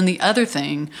up. And then the other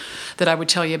thing that I would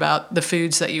tell you about the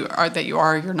foods that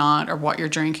you're not, or what you're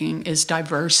drinking, is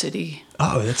diversity.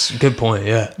 Oh, that's a good point.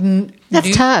 Yeah.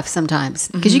 That's tough sometimes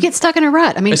because you get stuck in a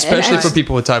rut. I mean, especially for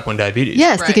people with type 1 diabetes.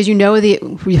 Yes, because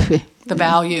the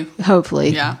value. Hopefully.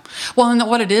 Yeah. Well, and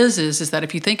what it is that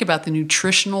if you think about the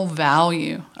nutritional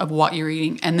value of what you're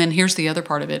eating, and then here's the other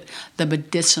part of it, the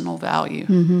medicinal value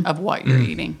of what you're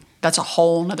eating. That's a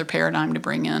whole nother paradigm to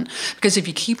bring in. Because if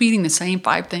you keep eating the same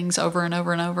 5 things over and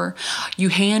over and over, you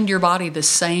hand your body the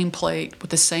same plate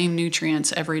with the same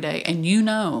nutrients every day. And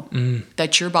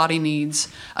that your body needs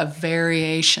a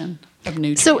variation of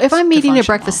nutrients. So if I'm eating a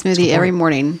breakfast smoothie every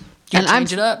morning, and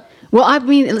change it up. Well, I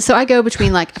mean, so I go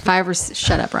between like 5 or 6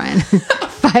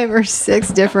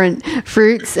 different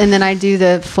fruits. And then I do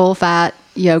the full fat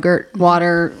yogurt,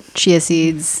 water, chia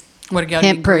seeds. What, got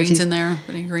any greens in there?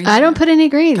 Any greens? I don't put any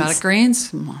greens. Got greens?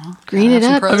 Green it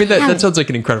up. I mean, that sounds like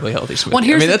an incredibly healthy smoothie. Well,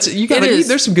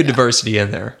 there's some good diversity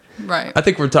in there. Right. I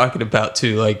think we're talking about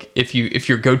too, like if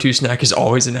your go-to snack is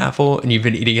always an apple and you've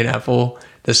been eating an apple,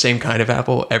 the same kind of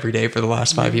apple every day for the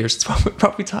last 5 years, it's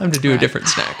probably time to do a different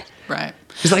snack. Right.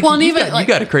 Because you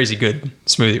got a crazy good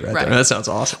smoothie right there. That sounds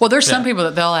awesome. Well, there's some people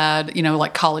that they'll add,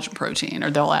 like collagen protein,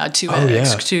 or they'll add 2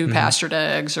 eggs, 2 pastured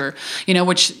eggs, or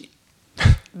which.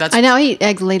 I now eat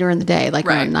eggs later in the day, like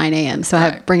around 9 a.m. So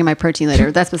I bring in my protein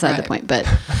later. That's beside the point. But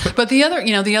the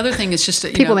other thing is just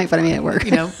that, people make fun of me at work.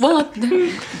 Well,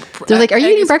 they're like, "Are you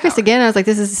eating breakfast again?" I was like,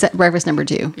 "This is breakfast number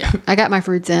 2. Yeah. I got my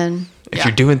fruits in." If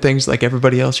you're doing things like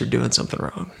everybody else, you're doing something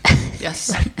wrong.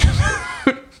 Yes.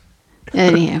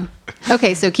 Anyhow.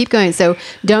 Okay, so keep going. So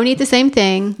don't eat the same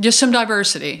thing. Just some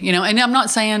diversity, and I'm not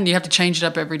saying you have to change it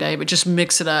up every day, but just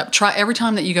mix it up. Try every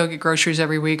time that you go get groceries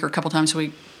every week or a couple times a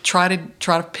week, try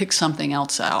to pick something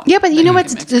else out. Yeah, but you know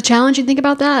what's the challenging thing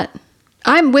about that?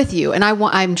 I'm with you, and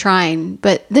I'm trying,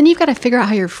 but then you've got to figure out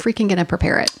how you're freaking going to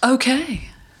prepare it. Okay.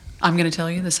 I'm going to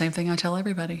tell you the same thing I tell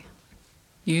everybody.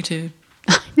 YouTube.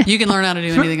 You can learn how to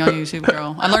do anything on YouTube,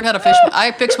 girl. I learned how to fish.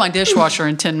 I fixed my dishwasher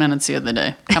in 10 minutes the other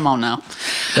day. Come on now.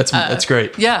 That's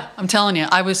great. Yeah, I'm telling you.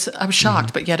 I was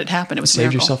shocked, but yet it happened. It was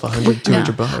saved yourself $100,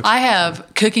 $200. I have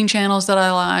cooking channels that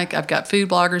I like. I've got food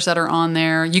bloggers that are on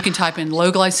there. You can type in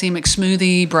low glycemic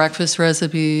smoothie breakfast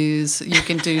recipes. You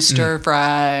can do stir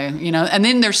fry. And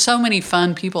then there's so many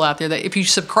fun people out there that if you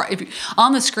subscribe,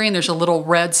 on the screen there's a little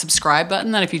red subscribe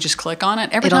button that if you just click on it,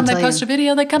 every time they post a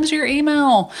video, that comes to your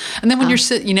email. And then when you're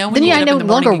sitting, when then you get up in the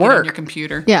morning, you get work on your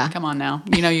computer. Yeah. Come on now.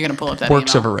 You're going to pull up that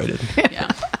Work's email. overrated. Yeah.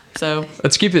 So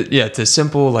let's keep it, to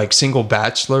simple, like single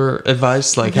bachelor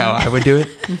advice, like how I would do it.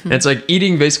 And it's like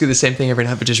eating basically the same thing every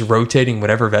night, but just rotating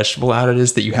whatever vegetable out it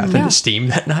is that you happen to steam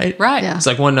that night. Right. Yeah. It's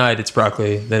like one night it's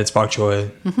broccoli, then it's bok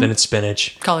choy, then it's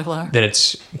spinach, cauliflower, then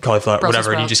it's cauliflower, Brussels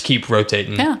whatever. And you sprouts. just keep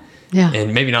rotating. Yeah.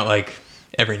 And maybe not like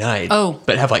every night. Oh.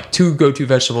 But have like 2 go-to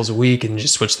vegetables a week and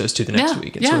just switch those to the next Yeah,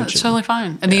 week. And yeah, switch it's totally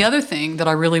fine. And the other thing that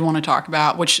I really want to talk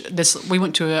about, which we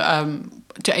went to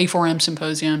to A4M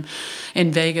symposium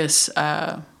in Vegas,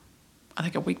 I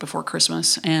think a week before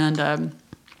Christmas, and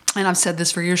I've said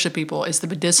this for years to people, is the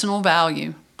medicinal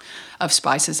value of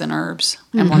spices and herbs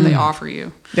and what they offer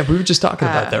you. Yeah, we were just talking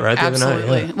about that, right? The Absolutely.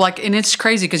 other night. Yeah. Like, and it's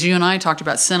crazy because you and I talked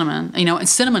about cinnamon. You know, and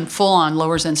cinnamon full on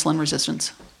lowers insulin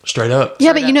resistance. Straight up.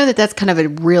 Yeah, but you know that's kind of a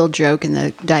real joke in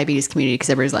the diabetes community because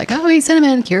everybody's like, "Oh, eat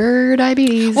cinnamon, cure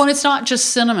diabetes." Well, it's not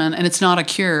just cinnamon, and it's not a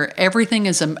cure. Everything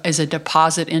is a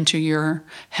deposit into your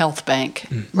health bank.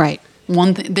 Right.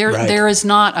 One thing Right. there is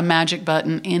not a magic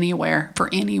button anywhere for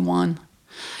anyone.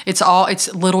 It's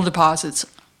little deposits.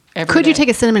 Every Could you day. take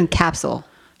a cinnamon capsule?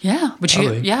 Yeah, but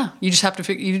Probably. you just have to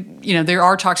figure. You know, there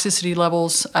are toxicity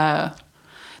levels.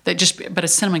 But a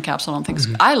cinnamon capsule, I don't think.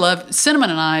 I love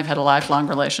cinnamon, and I have had a lifelong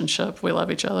relationship. We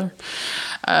love each other.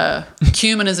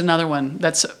 Cumin is another one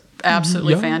that's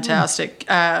absolutely Yum. fantastic.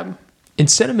 And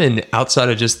cinnamon, outside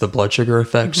of just the blood sugar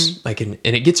effects, and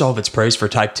it gets all of its praise for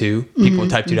type 2, people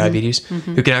with type 2 diabetes,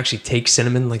 who can actually take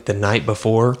cinnamon like the night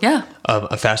before Yeah.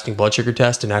 a fasting blood sugar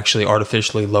test and actually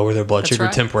artificially lower their blood That's sugar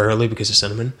right. temporarily because of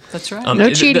cinnamon. That's right.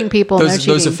 No cheating, people, no Those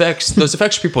cheating. effects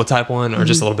for people with type 1 are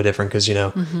just a little bit different because,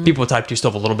 people with type 2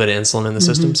 still have a little bit of insulin in the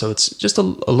system. So it's just a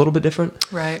little bit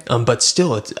different. Right. But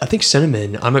still, I think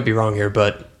cinnamon, I might be wrong here,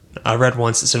 but I read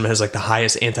once that cinnamon has like the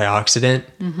highest antioxidant,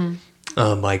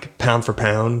 like pound for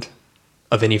pound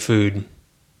of any food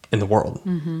in the world.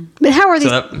 But how are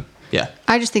these? Yeah.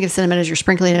 I just think of cinnamon as you're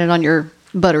sprinkling it on your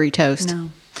buttery toast. No,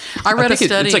 I read a think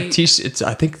study. it's like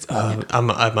I think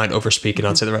I might overspeak and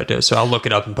not say the right dose, so I'll look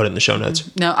it up and put it in the show notes.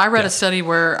 No, I read a study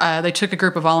where they took a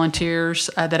group of volunteers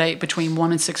that ate between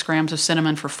 1 and 6 grams of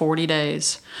cinnamon for 40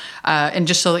 days. And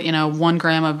just so that you know, 1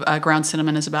 gram of ground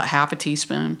cinnamon is about half a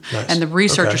teaspoon. Nice. And the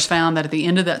researchers Okay. found that at the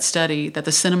end of that study, that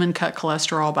the cinnamon cut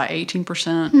cholesterol by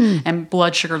 18% and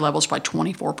blood sugar levels by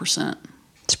 24%.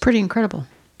 It's pretty incredible.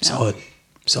 Solid.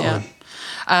 Yeah.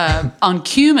 On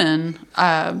cumin,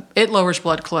 it lowers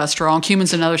blood cholesterol. And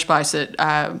cumin's another spice that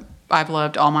I've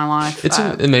loved all my life. It's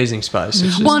an amazing spice.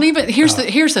 It's just, Well, and even here's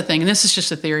the thing, and this is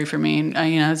just a theory for me.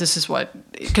 And, this is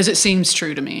because it seems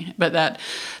true to me, but that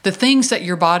the things that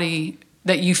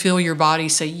you feel your body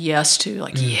say yes to,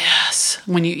 like yes,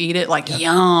 when you eat it, like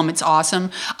yum, it's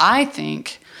awesome. I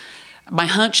think my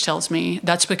hunch tells me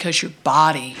that's because your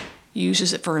body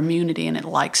uses it for immunity and it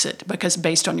likes it because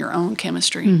based on your own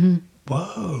chemistry.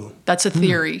 whoa. That's a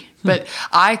theory. But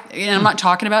I'm not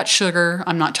talking about sugar.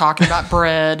 I'm not talking about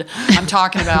bread. I'm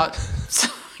talking about,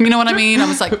 you know what I mean? I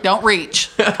was like, don't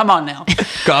reach. Come on now.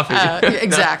 Coffee.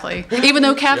 Exactly. Even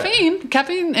though caffeine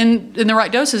in the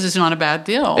right doses is not a bad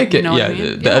deal. You know what I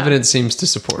mean? The evidence seems to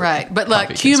support. Right. But like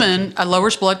coffee cumin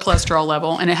lowers blood cholesterol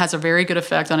level and it has a very good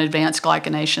effect on advanced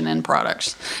glycination end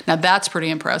products. Now that's pretty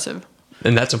impressive.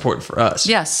 And that's important for us.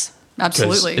 Yes. Because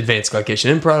Absolutely. advanced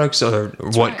glycation end products are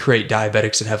what right. create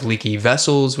diabetics that have leaky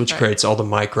vessels, which creates all the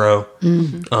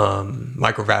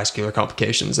microvascular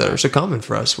complications that are so common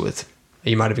for us with.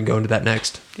 You might even go into that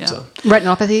next. Yeah. So,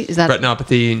 Retinopathy, is that?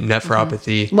 retinopathy,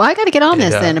 nephropathy. Well, I got to get on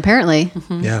this And, then. Apparently,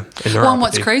 Yeah. And Well, and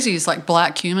what's neuropathy. crazy is like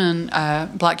black cumin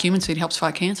seed helps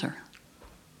fight cancer.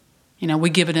 You know, we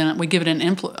give it in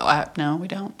no, we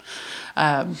don't.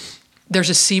 There's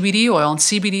a CBD oil, and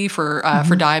CBD for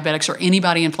diabetics or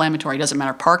anybody inflammatory. It doesn't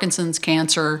matter, Parkinson's,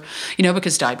 cancer,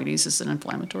 because diabetes is an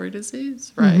inflammatory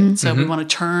disease, right? So we want to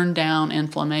turn down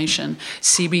inflammation.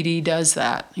 CBD does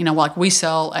that. Like we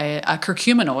sell a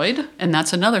curcuminoid, and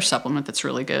that's another supplement that's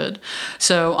really good.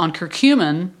 So on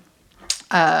curcumin,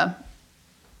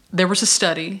 there was a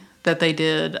study that they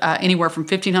did anywhere from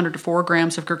 1,500 to 4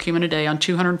 grams of curcumin a day on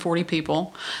 240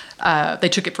 people. They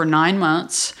took it for 9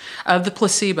 months. Of the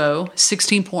placebo,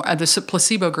 the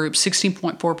placebo group,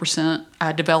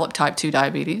 16.4% developed type 2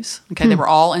 diabetes. Okay, they were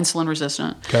all insulin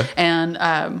resistant. Okay. And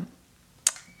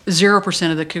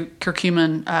 0% of the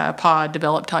curcumin pod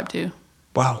developed type 2.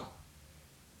 Wow.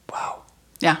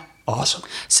 Yeah. Awesome.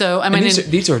 So, I And mean,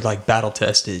 these are like battle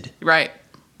tested right.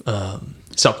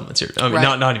 supplements here. I mean,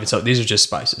 Right. not even so. These are just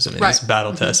spices. I mean, it's Right.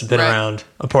 battle tested. Been Right. around,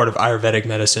 a part of Ayurvedic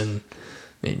medicine.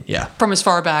 I mean, yeah. From as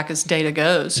far back as data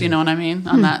goes, you know what I mean?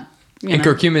 On that. And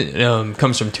curcumin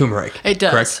comes from turmeric. It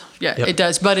does. Correct? Yeah, Yep. it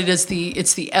does. But it's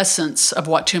the essence of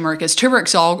what turmeric is.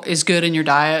 Turmeric's is good in your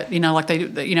diet. Like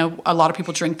a lot of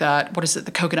people drink that. What is it?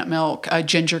 The coconut milk,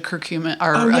 ginger curcumin,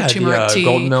 or turmeric tea.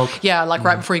 golden milk. Yeah, like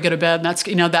right before you go to bed. And that's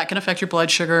that can affect your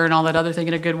blood sugar and all that other thing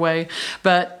in a good way.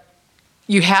 But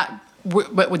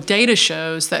but with data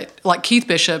shows that, like Keith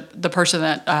Bishop, the person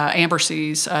that Amber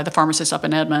sees, the pharmacist up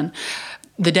in Edmond,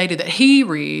 the data that he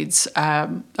reads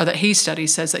or that he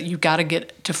studies says that you've got to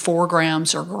get to 4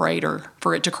 grams or greater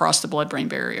for it to cross the blood-brain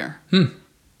barrier.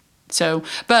 So,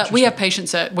 but we have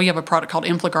patients we have a product called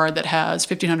Impligard that has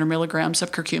 1,500 milligrams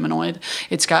of curcuminoid.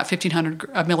 It's got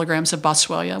 1,500 milligrams of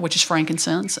boswellia, which is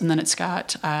frankincense, and then it's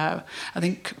got, I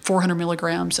think, 400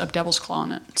 milligrams of devil's claw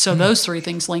in it. So those 3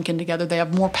 things link in together. They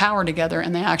have more power together,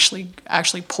 and they actually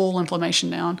pull inflammation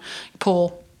down,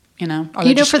 or For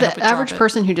they just the help it drop average it.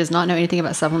 person who does not know anything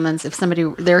about supplements, if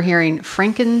they're hearing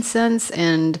frankincense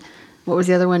and what was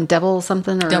the other one, devil's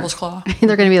claw,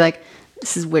 they're going to be like,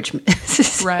 this is witch.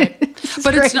 Right.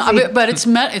 But it's not. crazy. But it's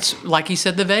like you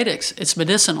said, the Vedics. It's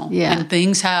medicinal. Yeah. And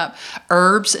things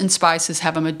herbs and spices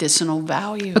have a medicinal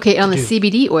value. Okay, on the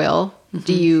CBD oil,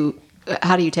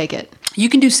 how do you take it? You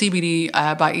can do CBD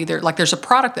by either, like there's a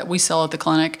product that we sell at the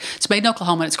clinic. It's made in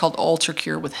Oklahoma. And it's called Ultra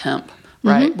Cure with hemp.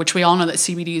 Right, which we all know that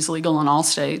CBD is legal in all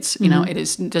states.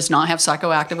 It does not have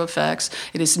psychoactive effects.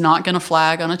 It is not going to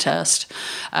flag on a test.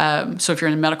 So if you're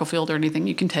in the medical field or anything,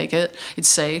 you can take it. It's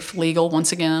safe, legal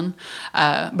once again.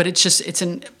 But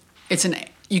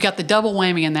you got the double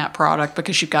whammy in that product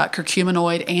because you've got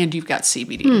curcuminoid and you've got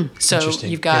CBD. So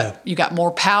Interesting. you've got more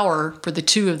power for the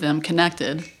 2 of them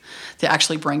connected to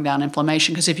actually bring down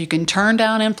inflammation. Because if you can turn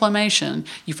down inflammation,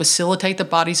 you facilitate the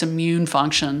body's immune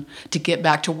function to get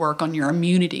back to work on your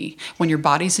immunity. When your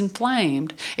body's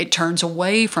inflamed, it turns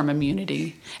away from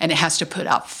immunity and it has to put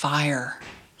out fire.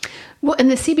 Well,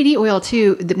 and the CBD oil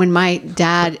too. When my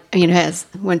dad,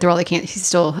 went through all the he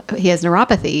has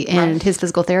neuropathy, and his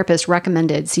physical therapist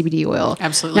recommended CBD oil.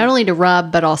 Absolutely. Not only to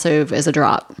rub, but also as a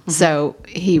drop. So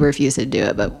he refused to do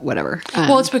it, but whatever.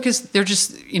 Well, it's because they're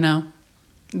just, He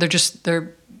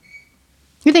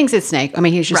thinks it's snake. I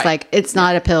mean, he's just Right. like, it's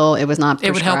not a pill. It was not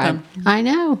It would help prescribed. him. I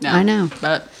know. No, I know.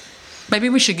 But maybe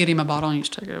we should get him a bottle and you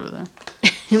should take it over there.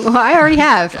 Well, I already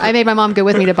have. I made my mom go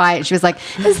with me to buy it. She was like,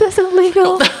 is this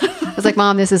illegal? I was like,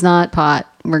 Mom, this is not pot.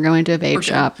 We're going to a vape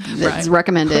shop that's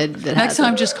recommended. That Next has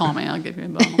time, it. just call me. I'll give you a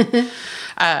bottle.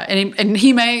 And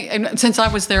he may, and since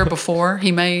I was there before,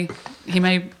 he may listen I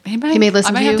may to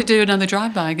have you? to do another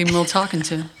drive-by, give him a little talking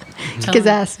to. Tell His him.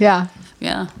 ass, yeah.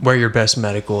 Yeah. Wear your best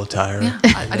medical attire. Yeah.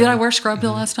 Did I wear scrub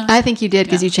the last time? I think you did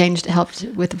because Yeah. you helped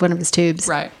with one of his tubes.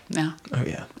 Right. Yeah. Oh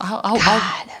yeah. I'll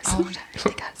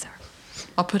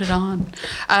put it on.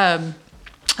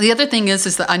 The other thing is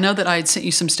that I know that I had sent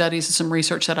you some studies and some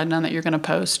research that I know that you're going to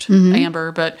post,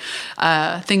 Amber, but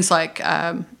things like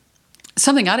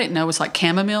something I didn't know was like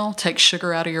chamomile takes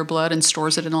sugar out of your blood and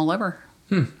stores it in the liver.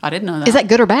 I didn't know that. Is that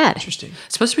good or bad? Interesting.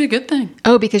 It's supposed to be a good thing.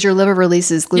 Oh, because your liver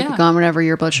releases glucagon whenever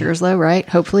your blood sugar is low, right?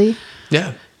 Hopefully.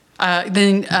 Yeah.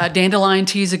 Then dandelion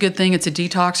tea is a good thing. It's a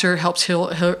detoxer, helps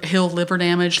heal liver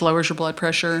damage, lowers your blood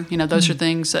pressure. Those are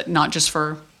things that not just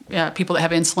for people that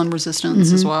have insulin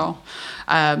resistance as well.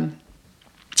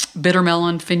 Bitter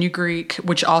melon, fenugreek,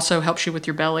 which also helps you with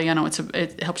your belly. I know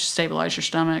it helps you stabilize your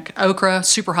stomach. Okra,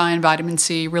 super high in vitamin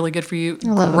C, really good for you.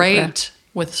 love Great okra.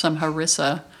 with some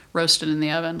harissa roasted in the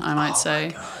oven, I might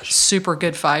say. Super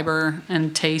good fiber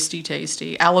and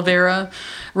tasty. Aloe vera,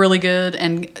 really good.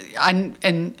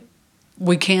 And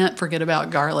we can't forget about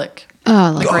garlic. Oh, I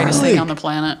love The greatest thing Garlic. on the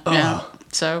planet. Yeah.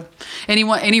 So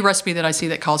any recipe that I see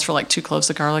that calls for like 2 cloves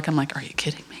of garlic, I'm like, are you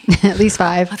kidding me? At least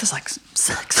 5. That is like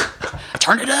 6.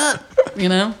 Turn it up.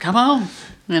 Come on.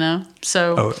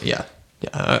 So Oh yeah.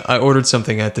 Yeah. I ordered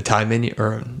something at the Thai menu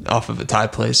or off of a Thai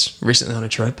place recently on a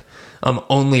trip.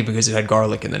 Only because it had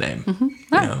garlic in the name.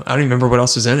 Right. I don't even remember what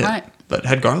else was in it. Right. But it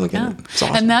had garlic in yeah. it. It's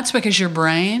awesome. And that's because your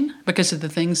brain, because of the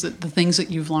things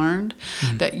that you've learned,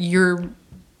 that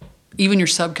even your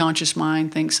subconscious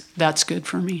mind thinks that's good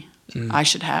for me. I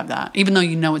should have that, even though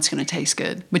you know it's going to taste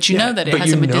good, but you know that it but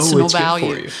has you a know medicinal it's good for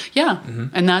value. you. Yeah,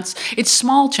 and it's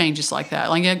small changes like that.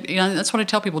 Like that's what I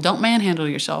tell people: don't manhandle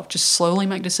yourself. Just slowly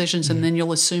make decisions, and then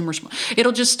you'll assume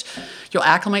you'll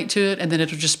acclimate to it, and then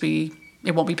it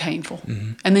won't be painful,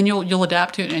 and then you'll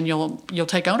adapt to it, and you'll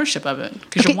take ownership of it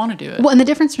because you'll want to do it. Well, and the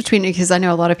difference between, because I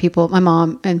know a lot of people, my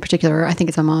mom in particular, I think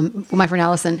it's my mom, my friend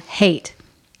Allison,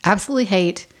 absolutely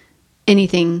hate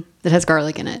anything that has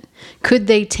garlic in it. Could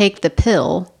they take the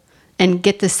pill and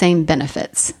get the same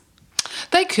benefits?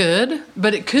 They could,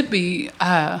 but it could be.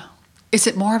 Is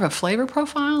it more of a flavor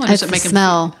profile, or It's does it the make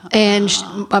smell. And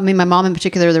my mom in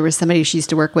particular, there was somebody she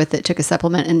used to work with that took a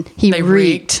supplement and They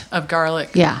reeked. reeked of garlic.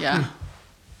 Yeah. Yeah.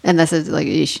 And that's like,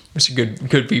 eesh. There's some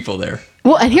good people there.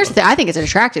 Well, and here's the thing. I think it's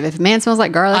attractive. If a man smells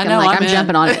like garlic, I know, I'm I'm in.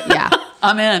 jumping on it. Yeah.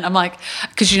 I'm in. I'm like,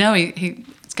 because he's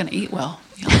going to eat well.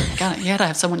 You gotta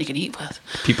have someone you can eat with.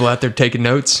 People out there taking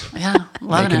notes. Yeah,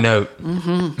 loving Make a it.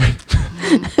 note.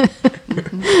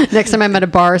 Next time I'm at a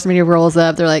bar, somebody rolls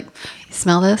up. They're like,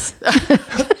 Smell this?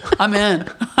 I'm in.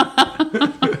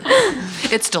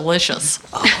 It's delicious.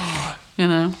 You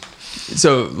know.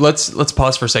 So let's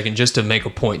pause for a second just to make a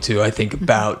point too. I think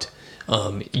about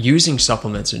using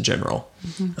supplements in general.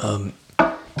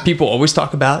 People always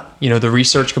talk about the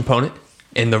research component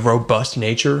and the robust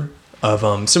nature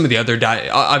of some of the other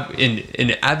diet.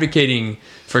 In advocating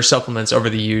for supplements over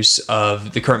the use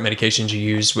of the current medications you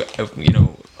use,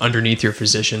 underneath your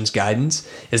physician's guidance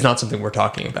is not something we're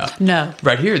talking about. No.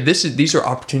 Right here, these are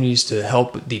opportunities to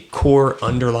help the core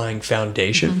underlying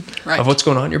foundation Right. of what's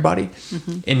going on in your body,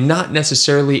 and not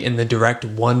necessarily in the direct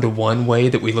one-to-one way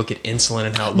that we look at insulin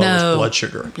and how it lowers No. blood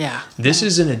sugar. Yeah. This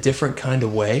is in a different kind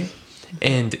of way,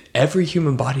 and every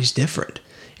human body is different,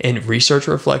 and research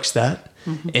reflects that.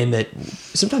 And that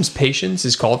sometimes patience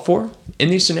is called for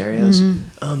in these scenarios,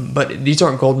 but these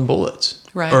aren't golden bullets,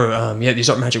 Right. Or these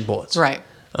aren't magic bullets, Right.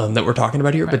 That we're talking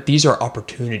about here. But these are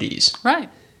opportunities Right.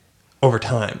 over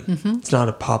time. It's not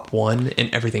a pop one and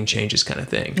everything changes kind of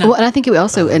thing. Well, and I think it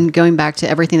also, and going back to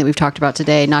everything that we've talked about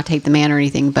today, not to hate the man or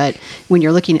anything, but when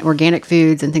you're looking at organic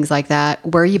foods and things like that,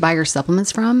 where you buy your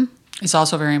supplements from, It's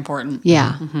also very important.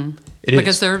 yeah. It is.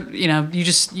 Because they're,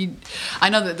 I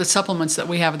know that the supplements that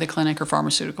we have at the clinic are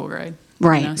pharmaceutical grade.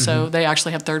 Right. So they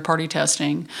actually have third-party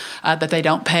testing that they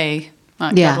don't pay.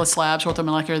 Yeah. Douglas Labs,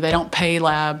 Orthomolecular, they don't pay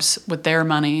labs with their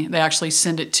money. They actually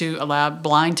send it to a lab,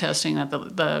 blind testing, that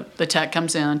the tech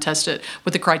comes in and tests it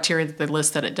with the criteria that they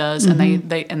list that it does, and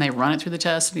they run it through the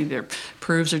test, and either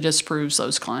proves or disproves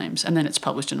those claims, and then it's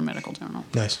published in a medical journal.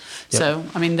 Nice. Yep. So,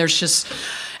 I mean, there's just,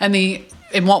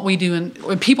 and what we do, and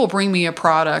when people bring me a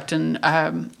product, and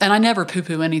I never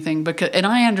poo-poo anything, and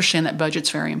I understand that budget's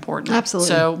very important. Absolutely.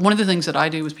 So one of the things that I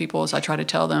do with people is I try to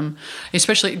tell them,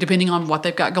 especially depending on what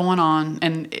they've got going on,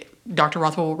 and Dr.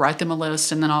 Rothwell will write them a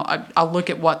list, and then I'll look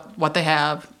at what they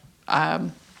have.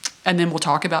 And then we'll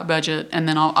talk about budget, and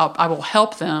then I will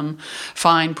help them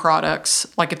find products.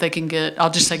 Like if they can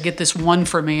I'll just say, get this one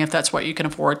for me if that's what you can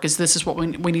afford, because this is what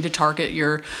we need to target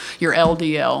your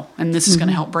LDL, and this is going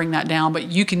to help bring that down.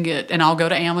 But you can and I'll go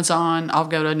to Amazon, I'll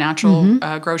go to natural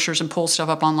grocers and pull stuff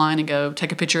up online and go,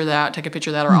 take a picture of that,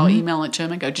 or I'll email it to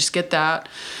them and go, just get that.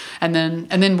 And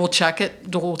then we'll check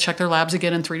it. We'll check their labs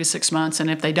again in 3 to 6 months, and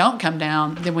if they don't come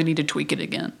down, then we need to tweak it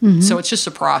again. So it's just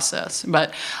a process.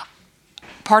 But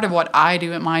part of what I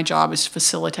do at my job is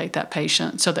facilitate that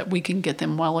patient so that we can get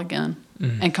them well again.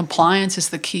 And compliance is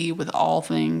the key with all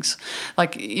things.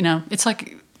 Like, it's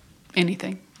like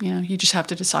anything. You just have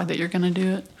to decide that you're going to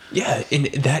do it. Yeah, and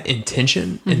that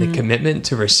intention and the commitment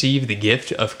to receive the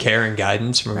gift of care and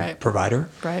guidance from a provider,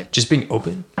 just being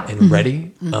open and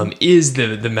ready, is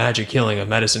the magic healing of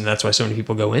medicine. That's why so many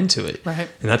people go into it. Right.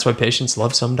 And that's why patients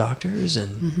love some doctors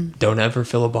and don't ever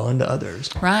feel a bond to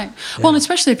others. Right. Yeah. Well, and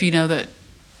especially if you know that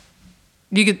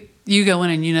you go in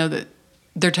and you know that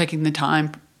they're taking the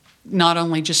time not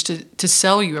only just to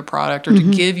sell you a product or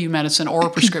to give you medicine or a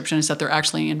prescription, is that they're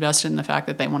actually invested in the fact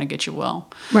that they want to get you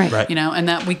well. Right. And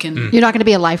that we can... You're not going to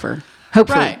be a lifer,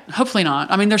 hopefully. Right. Hopefully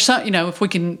not. I mean, there's some, if we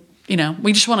can,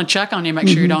 we just want to check on you, make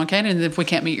sure you're doing okay. And if we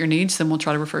can't meet your needs, then we'll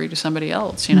try to refer you to somebody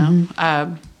else,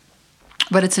 But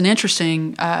it's an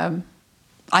interesting...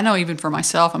 I know even for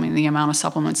myself, I mean, the amount of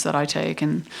supplements that I take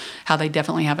and how they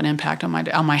definitely have an impact on my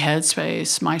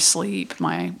headspace, my sleep,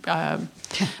 my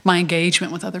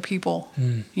engagement with other people.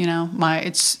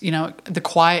 The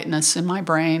quietness in my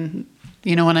brain.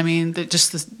 You know what I mean?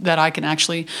 That I can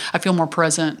actually, I feel more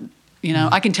present.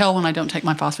 I can tell when I don't take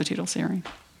my phosphatidylserine.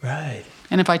 Right.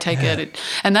 And if I take it,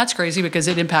 and that's crazy because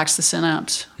it impacts the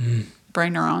synapse,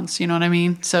 brain neurons. You know what I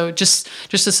mean? So just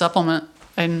a supplement,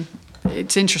 and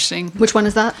it's interesting. Which one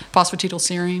is that?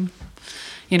 Phosphatidylserine.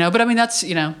 But I mean, that's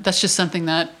just something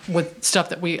that with stuff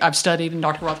that I've studied and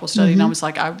Dr. Rothwell studied, and I was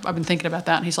like, I've been thinking about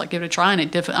that, and he's like, give it a try, and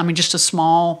it just a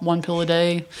small 1 pill a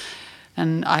day,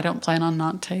 and I don't plan on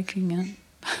not taking it.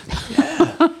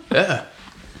 Yeah.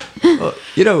 Well,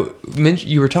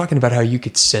 you were talking about how you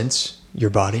could sense your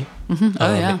body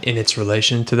in its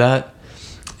relation to that,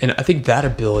 and I think that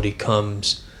ability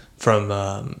comes from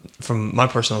my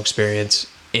personal experience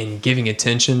in giving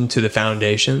attention to the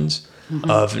foundations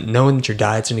of knowing that your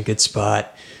diet's in a good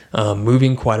spot,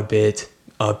 moving quite a bit,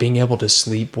 being able to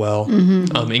sleep well,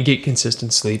 and get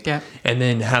consistent sleep, and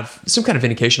then have some kind of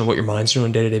indication of what your mind's doing on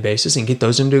a day-to-day basis and get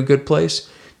those into a good place,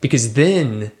 because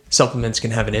then supplements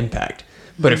can have an impact.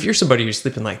 But if you're somebody who's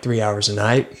sleeping like 3 hours a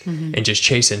night and just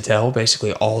chase and tell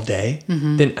basically all day,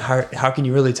 then how can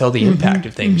you really tell the impact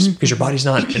of things? Because your body's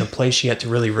not in a place yet to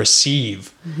really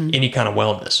receive any kind of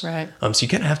wellness. Right. So you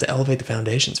kind of have to elevate the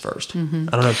foundations first. I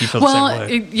don't know if you feel the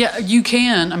same way. Yeah, you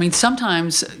can. I mean,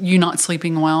 sometimes you not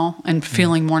sleeping well and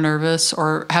feeling more nervous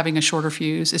or having a shorter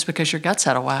fuse is because your gut's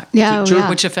out of whack. Yeah, oh, yeah.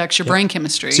 Which affects your brain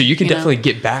chemistry. So you can know? definitely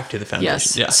get back to the foundation.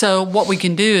 Yes. Yeah. So what we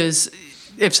can do is,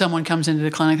 if someone comes into the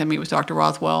clinic that meet with Dr.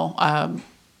 Rothwell,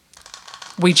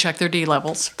 we check their D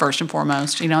levels first and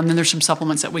foremost, and then there's some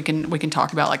supplements that we can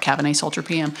talk about, like Cabanase Ultra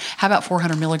PM. How about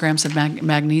 400 milligrams of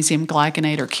magnesium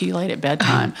glycinate or chelate at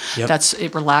bedtime? Yep.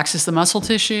 It relaxes the muscle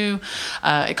tissue,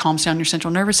 it calms down your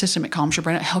central nervous system, it calms your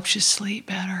brain, it helps you sleep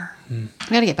better. I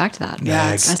got to get back to that. Yeah,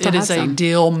 I still It have is a some.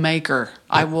 deal maker.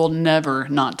 I will never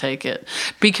not take it.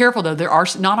 Be careful though. There are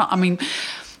not. I mean,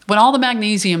 when all the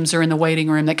magnesiums are in the waiting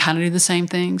room, they kind of do the same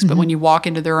things. But when you walk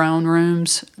into their own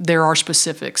rooms, there are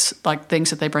specifics, like things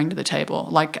that they bring to the table,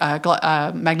 like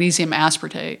magnesium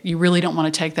aspartate. You really don't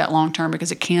want to take that long term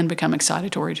because it can become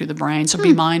excitatory to the brain. So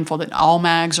be mindful that all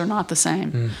mags are not the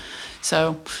same.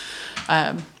 So,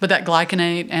 but that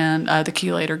glycinate and the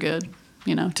chelate are good.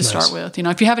 To start with.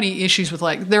 If you have any issues with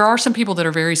there are some people that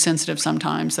are very sensitive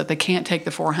sometimes that they can't take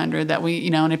the 400 that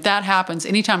and if that happens,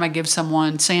 anytime I give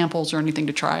someone samples or anything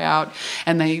to try out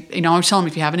and they, I was telling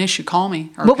them, if you have an issue, call me.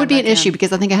 Or What would be come an back issue? in.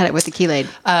 Because I think I had it with the chelate.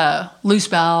 Loose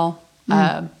bowel,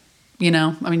 I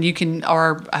mean, you can,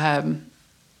 or,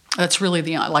 that's really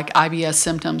the IBS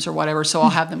symptoms or whatever. So I'll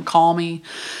have them call me,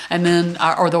 and then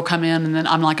or they'll come in, and then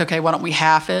I'm like, okay, why don't we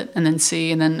half it and then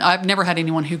see? And then I've never had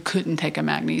anyone who couldn't take a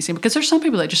magnesium, because there's some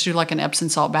people that just do like an Epsom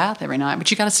salt bath every night, but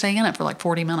you got to stay in it for like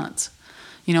 40 minutes.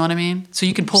 You know what I mean? So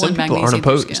you can pull Some in people magnesium aren't for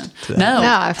opposed skin. to that. No,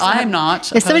 No, I'm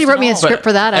not. If somebody opposed wrote me at a all. script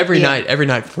for that, every I'd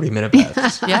night, 40-minute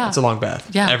baths. Yeah. It's a long bath.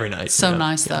 Yeah, Every night. So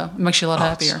nice though. It makes you a lot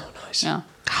happier. So nice. Yeah.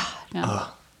 Yeah.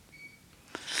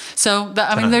 So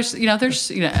there's well,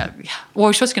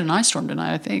 we're supposed to get an ice storm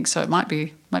tonight, I think. So it might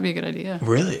be a good idea.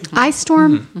 Really? Ice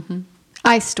storm.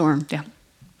 Ice storm. Yeah.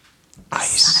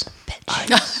 Ice.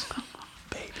 Ice.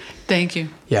 Baby. Thank you.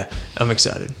 Yeah, I'm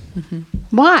excited.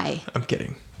 Why? I'm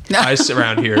kidding. Ice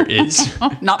around here is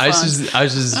Not fun. Ice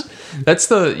is that's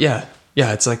the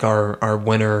it's like our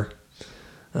winter.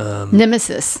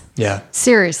 Nemesis. Yeah.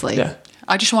 Seriously. Yeah.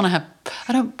 I just want to have.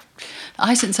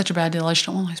 Ice isn't such a bad deal. I just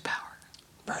don't want to lose power.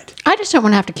 Right. I just don't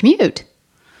want to have to commute.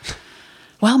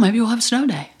 Well, maybe we'll have a snow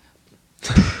day.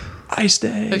 Ice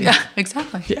day. Yeah,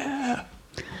 exactly. Yeah.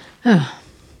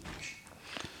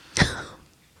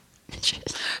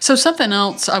 So something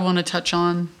else I want to touch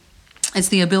on is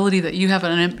the ability that you have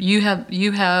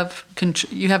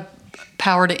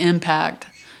power to impact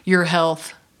your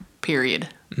health. Period.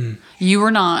 You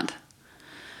are not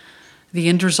the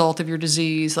end result of your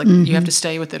disease. Like you have to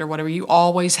stay with it or whatever. You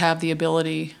always have the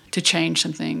ability to change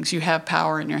some things. You have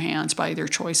power in your hands by your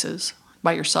choices,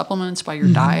 by your supplements, by your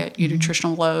diet, your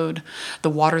nutritional load, the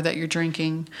water that you're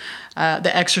drinking,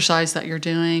 the exercise that you're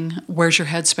doing. Where's your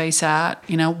headspace at?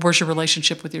 Where's your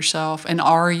relationship with yourself? And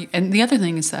the other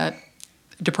thing is that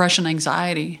depression,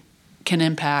 anxiety can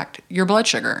impact your blood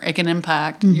sugar. It can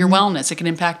impact your wellness. It can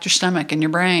impact your stomach and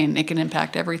your brain. It can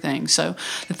impact everything. So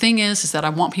the thing is that I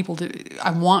want people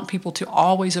to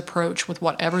always approach with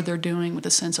whatever they're doing with a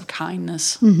sense of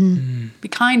kindness. Be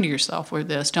kind to yourself with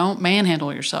this. Don't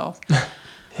manhandle yourself.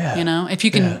 Yeah. If you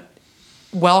can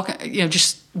welcome,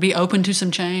 just be open to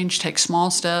some change, take small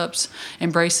steps,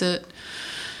 embrace it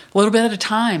a little bit at a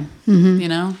time,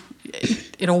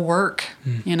 it'll work.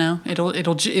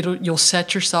 You'll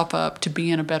set yourself up to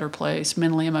be in a better place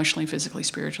mentally, emotionally, physically,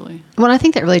 spiritually. Well, I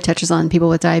think that really touches on people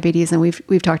with diabetes, and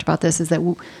we've talked about this, is that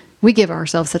we give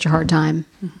ourselves such a hard time.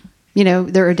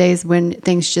 There are days when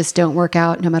things just don't work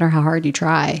out no matter how hard you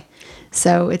try.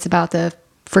 So it's about the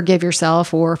forgive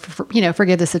yourself or,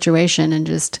 forgive the situation, and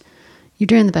just you're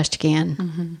doing the best you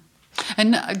can.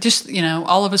 And just,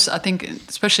 all of us, I think,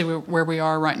 especially where we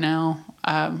are right now,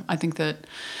 I think that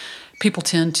people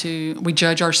we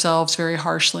judge ourselves very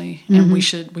harshly, and we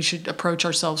should approach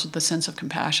ourselves with a sense of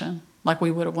compassion, like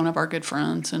we would of one of our good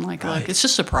friends. And like it's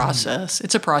just a process.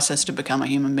 It's a process to become a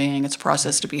human being. It's a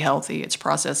process to be healthy. It's a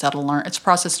process how to learn. It's a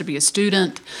process to be a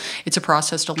student. It's a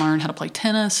process to learn how to play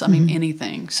tennis. I mean,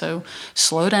 anything. So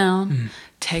slow down,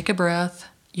 take a breath.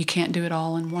 You can't do it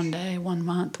all in one day, 1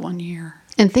 month, 1 year.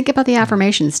 And think about the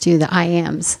affirmations too, the I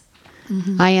ams.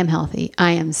 I am healthy.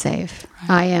 I am safe.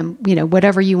 I am,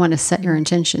 whatever you want to set your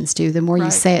intentions to, the more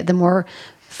you say it, the more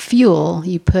fuel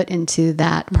you put into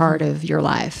that part of your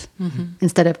life.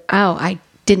 Instead of, oh, I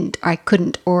didn't, I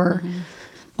couldn't, or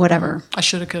whatever. I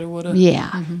shoulda, coulda, woulda.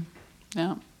 Yeah.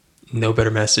 Yeah. No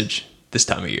better message this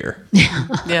time of year.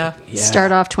 Yeah.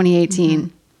 Start off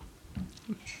 2018.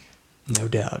 No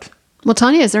doubt. Well,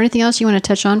 Tanya, is there anything else you want to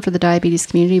touch on for the diabetes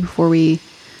community before I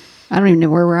don't even know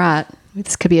where we're at.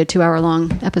 This could be a 2-hour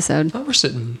long episode. Oh, we're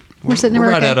sitting We're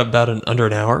right okay. at about under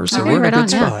an hour, so Okay, we're in right a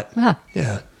good on, yeah. spot. Yeah.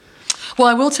 Yeah. Well,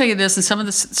 I will tell you this, and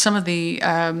some of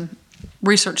the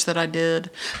research that I did,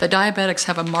 that diabetics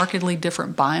have a markedly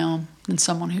different biome than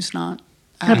someone who's not.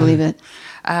 I believe it.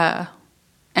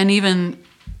 And even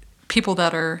people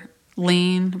that are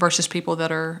lean versus people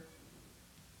that are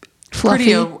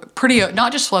Fluffy. pretty,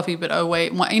 not just fluffy, but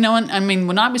overweight. You know, and I mean,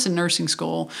 when I was in nursing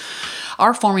school,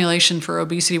 our formulation for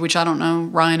obesity, which I don't know,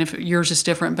 Ryan, if yours is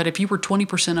different, but if you were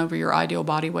 20% over your ideal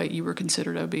body weight, you were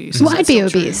considered obese. Is Well, that I'd be still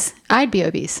true? obese. I'd be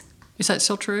obese. Is that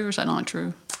still true, or is that not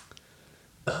true?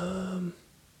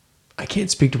 I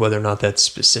can't speak to whether or not that's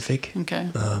specific. Okay.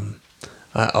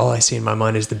 All I see in my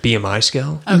mind is the BMI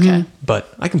scale. Okay.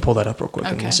 But I can pull that up real quick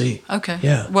and Okay. we'll see. Okay.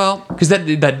 Yeah. Well- because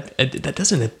that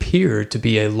doesn't appear to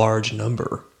be a large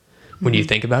number when you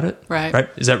think about it. Right. Right.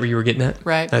 Is that where you were getting at?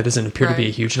 Right. That doesn't appear to be a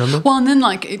Right. huge number. Well, and then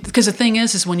because the thing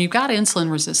is when you've got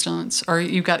insulin resistance or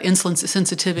you've got insulin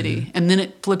sensitivity, Mm-hmm. and then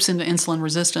it flips into insulin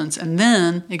resistance, and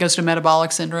then it goes to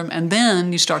metabolic syndrome, and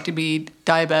then you start to be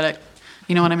diabetic.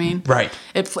 You know what I mean? Right.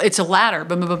 It's a ladder.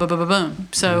 Boom, boom, boom, boom, boom, boom.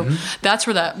 So Mm-hmm. that's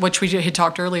where which we had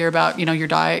talked earlier about, your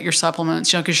diet, your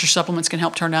supplements, because your supplements can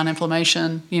help turn down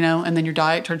inflammation, and then your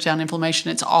diet turns down inflammation.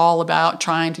 It's all about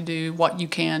trying to do what you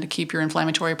can to keep your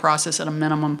inflammatory process at a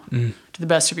minimum to the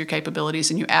best of your capabilities,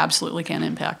 and you absolutely can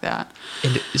impact that.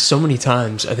 And so many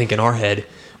times, I think in our head,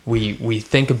 we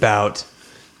think about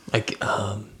like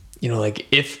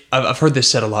if I've heard this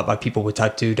said a lot by people with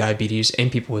type 2 diabetes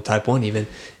and people with type 1 even,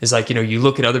 is like, you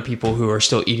look at other people who are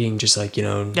still eating just like,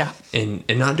 Yeah. and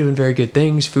not doing very good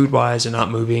things food wise and not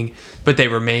moving, but they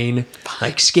remain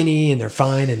like skinny and they're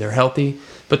fine and they're healthy.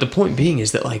 But the point being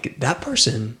is that like that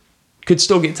person could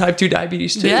still get type 2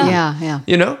 diabetes too. Yeah. Yeah.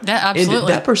 Yeah, absolutely. And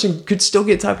that person could still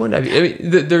get type 1 diabetes. I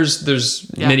mean,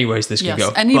 there's Yeah. many ways this Yes. can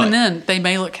go. And even but- then, they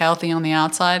may look healthy on the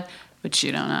outside, but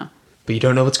you don't know. but you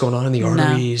don't know what's going on in the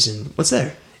arteries and what's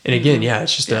there. And again,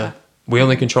 it's just we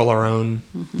only control our own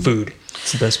food.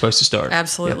 It's the best place to start.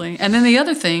 Absolutely. And then the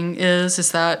other thing is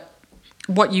that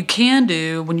what you can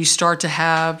do when you start to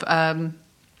have,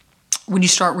 when you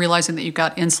start realizing that you've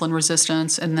got insulin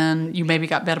resistance and then you maybe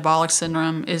got metabolic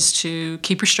syndrome, is to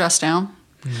keep your stress down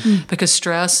because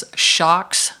stress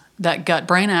shocks that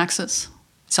gut-brain axis.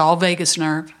 It's all vagus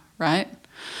nerve, right?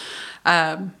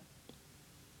 And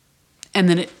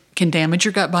then it can damage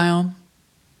your gut biome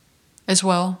as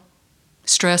well.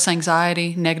 Stress,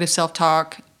 anxiety, negative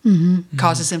self-talk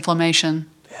causes inflammation.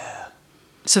 Yeah.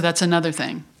 So that's another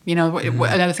thing,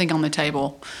 another thing on the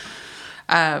table.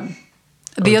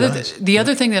 The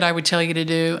other thing that I would tell you to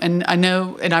do, and I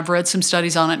know, and I've read some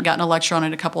studies on it and gotten a lecture on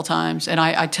it a couple of times, and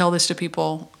I tell this to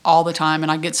people all the time,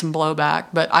 and I get some blowback,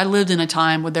 but I lived in a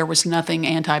time where there was nothing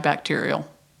antibacterial.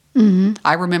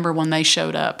 I remember when they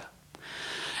showed up.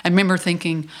 I remember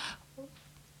thinking,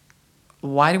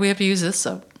 why do we have to use this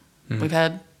soap? We've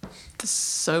had this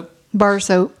soap, Bar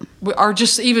soap. or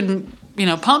just even,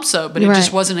 pump soap, but it just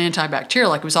Right. wasn't antibacterial.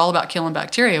 Like it was all about killing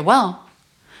bacteria. Well,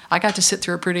 I got to sit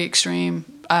through a pretty extreme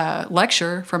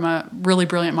lecture from a really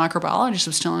brilliant microbiologist who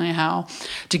was telling me how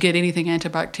to get anything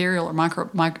antibacterial or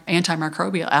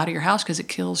antimicrobial out of your house because it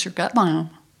kills your gut biome.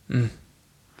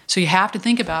 So you have to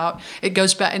think about it.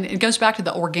 Goes back to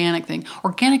the organic thing.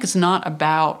 Organic is not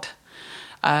about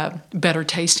better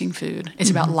tasting food. It's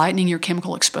about lightening your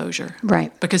chemical exposure,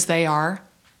 Right. Because they are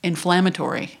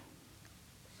inflammatory.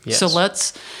 Yes.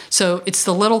 So it's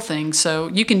the little things. So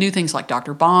you can do things like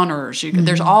Dr. Bonner's.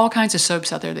 There's all kinds of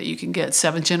soaps out there that you can get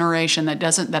 7th generation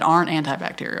that aren't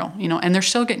antibacterial. And they're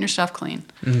still getting your stuff clean.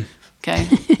 Okay,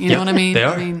 you know what I mean? They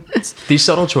are. I mean, These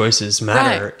subtle choices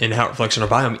matter Right. in how it reflects on our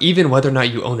biome, even whether or not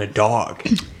you own a dog.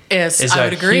 yes, Is I a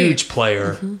would agree. huge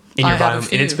player in your I have a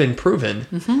biome, and it's few. been proven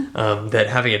that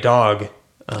having a dog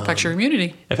Affects your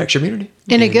immunity. affects your immunity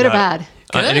In a And, good or bad?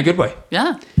 in a Good. good way.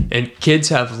 Yeah. And kids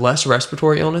have less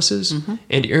respiratory illnesses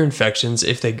and ear infections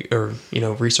if they, or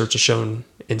research has shown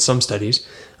in some studies,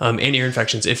 and ear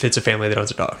infections if it's a family that owns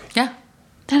a dog. Yeah.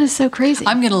 That is so crazy.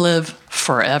 I'm going to live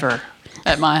forever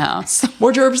at my house.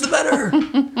 More germs, the better,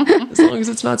 as long as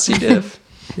it's not C. diff.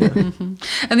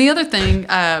 And the other thing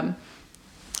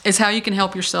is how you can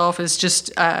help yourself is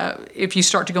just if you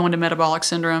start to go into metabolic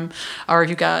syndrome or if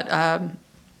you've got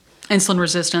insulin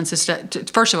resistance, is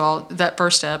first of all, that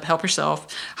first step, help yourself.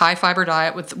 High fiber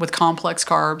diet with complex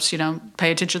carbs,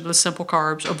 pay attention to the simple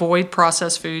carbs. Avoid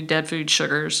processed food, dead food,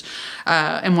 sugars.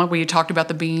 And what we talked about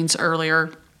the beans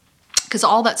earlier. because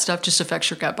all that stuff just affects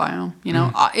your gut biome. You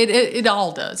know, it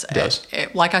all does. It does.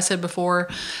 Like I said before,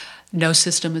 no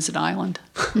system is an island.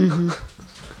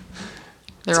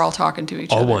 They're all talking to each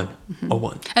All other. one. All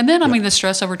one. And then, I mean, the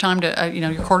stress over time to,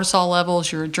 your cortisol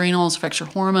levels, your adrenals, affects your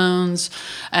hormones,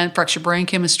 and affects your brain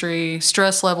chemistry.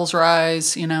 Stress levels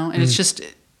rise, and it's just,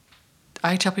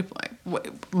 I tell people, not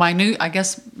my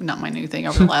new thing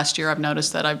over the last year, I've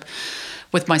noticed that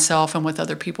with myself and with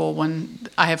other people, when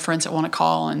I have friends that want to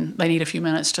call and they need a few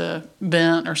minutes to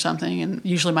vent or something, and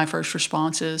usually my first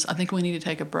response is, I think we need to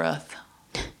take a breath.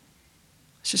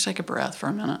 Let's just take a breath for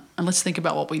a minute and let's think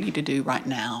about what we need to do right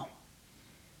now.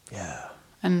 Yeah.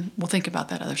 And we'll think about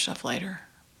that other stuff later.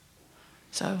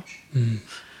 So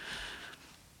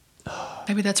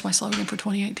maybe that's my slogan for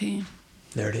 2018.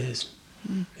 There it is.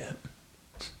 Yeah.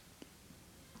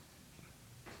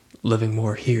 Living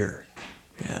more here.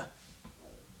 Yeah.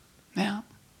 Yeah.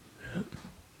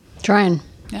 Trying.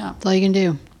 Yeah. That's all you can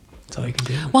do. That's all you can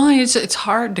do. Well, it's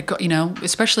hard to go,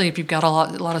 especially if you've got a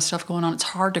lot of stuff going on. It's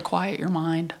hard to quiet your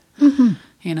mind, and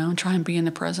try and be in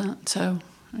the present. So,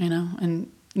 and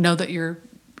know that you're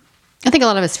I think a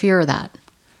lot of us fear that.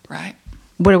 right.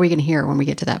 What are we going to hear when we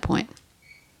get to that point?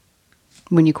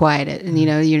 When you quiet it, and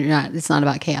it's not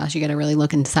about chaos. You got to really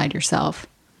look inside yourself.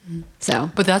 So,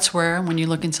 But that's where, when you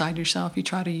look inside yourself, you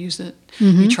try to use it.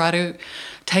 You try to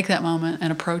take that moment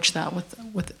and approach that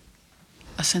with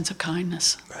a sense of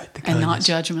kindness, Right, the and not kindness.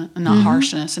 judgment, and not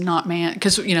harshness, and not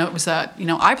because it was that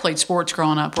I played sports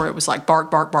growing up where it was like bark,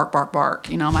 bark, bark, bark, bark.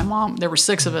 My mom, there were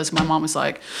 6 of us. My mom was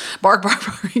like bark, bark,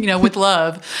 bark, with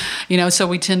love, So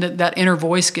we tend to, that inner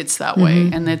voice gets that way,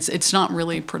 and it's not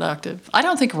really productive. I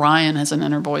don't think Ryan has an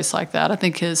inner voice like that. I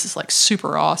think his is like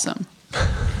super awesome.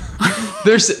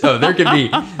 There could be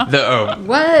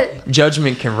what?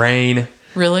 judgment can reign.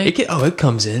 Really? It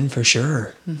comes in for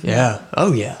sure. Yeah.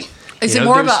 Oh yeah. Is it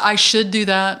more about I should do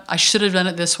that? I should have done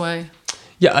it this way.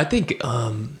 Yeah, I think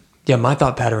my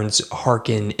thought patterns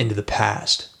harken into the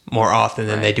past more often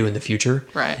than they do in the future.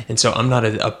 Right. And so I'm not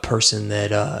a person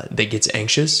that gets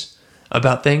anxious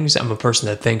about things. I'm a person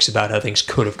that thinks about how things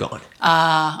could have gone.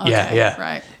 Okay, Yeah.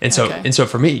 right. And so Okay. and so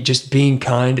for me, just being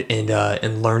kind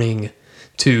and learning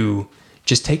to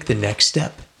just take the next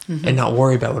step. And not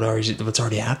worry about what's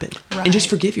already happened. And just Right.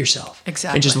 forgive yourself.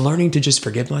 Exactly. And just learning to just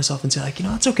forgive myself and say, like,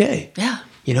 it's okay. Yeah.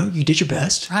 You did your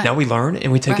best. Right. Now we learn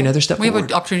and we take Right. another step We have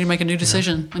forward. an opportunity to make a new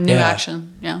decision, a new Yeah.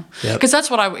 action. Yeah. Yep. Because that's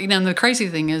what and the crazy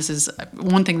thing is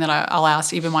one thing that I'll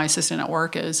ask even my assistant at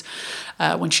work is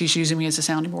when she's using me as a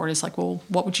sounding board, is like, well,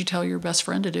 what would you tell your best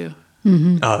friend to do?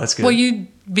 Oh, that's good. Well, you'd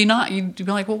be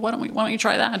like, well, why don't you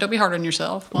try that? Don't be hard on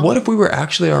yourself. Well, What if we were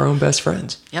actually our own best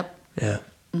friends? Yep. Yeah.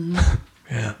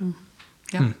 Yeah.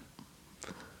 Yeah.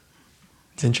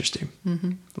 It's interesting.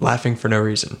 Laughing for no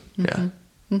reason. Yeah.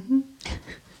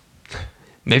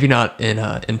 Maybe not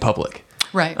in public.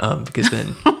 Right. Because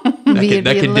then Be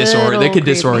that a could little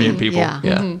disorient creepy. people. Yeah.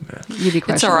 Yeah. You'd be It's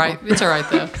questionable. all right. It's all right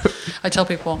though. I tell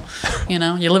people, you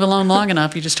live alone long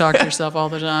enough, you just talk to yourself all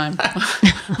the time.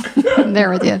 I'm there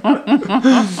with you.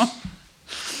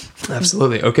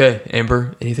 Absolutely. Okay,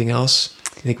 Amber, anything else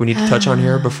you think we need to touch on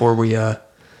here before we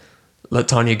let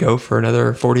Tanya go for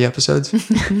another 40 episodes?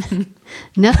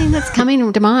 Nothing that's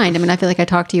coming to mind. I mean, I feel like I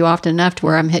talk to you often enough to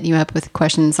where I'm hitting you up with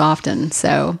questions often.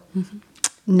 So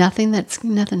nothing. It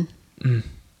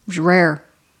was rare.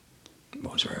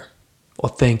 What was rare?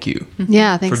 Well, thank you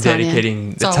Yeah, thanks, for Tanya.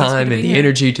 dedicating the always good time to and be the here.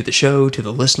 energy to the show, to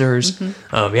the listeners.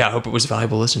 I hope it was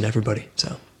valuable listening to everybody.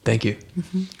 So thank you.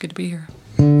 Good to be here.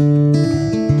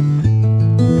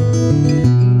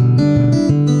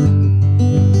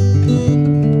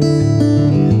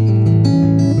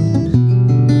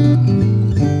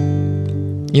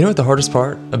 You know what the hardest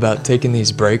part about taking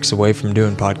these breaks away from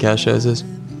doing podcast shows is?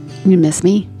 You miss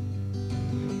me?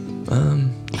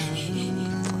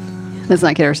 Let's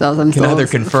not kid ourselves. I'm Can still neither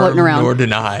floating confirm around. nor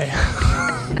deny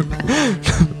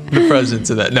the presence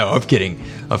of that. No, I'm kidding,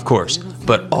 of course.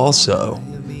 But also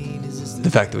the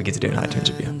fact that we get to do an iTunes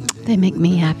review. They make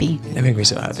me happy. They make me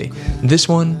so happy. This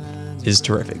one is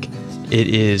terrific. It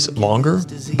is longer,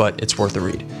 but it's worth a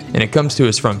read. And it comes to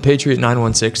us from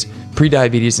Patriot916,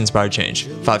 Pre-Diabetes Inspired Change.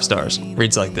 5 stars.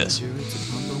 Reads like this.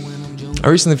 I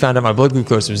recently found out my blood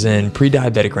glucose was in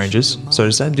pre-diabetic ranges, so I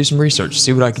decided to do some research,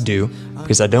 see what I could do,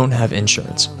 because I don't have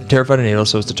insurance. I'm terrified of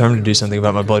needles, so I was determined to do something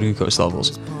about my blood glucose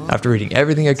levels. After reading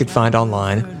everything I could find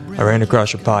online, I ran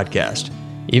across your podcast.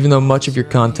 Even though much of your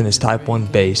content is type 1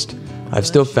 based, I've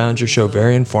still found your show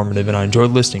very informative and I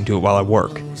enjoyed listening to it while I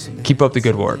work. Keep up the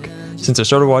good work. Since I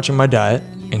started watching my diet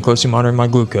and closely monitoring my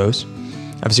glucose,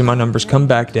 I've seen my numbers come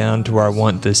back down to where I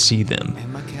want to see them.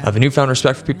 I have a newfound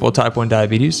respect for people with type 1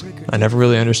 diabetes. I never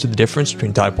really understood the difference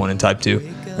between type 1 and type 2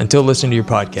 until listening to your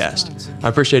podcast. I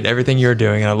appreciate everything you're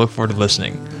doing, and I look forward to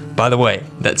listening. By the way,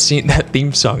 that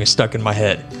theme song is stuck in my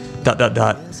head. ...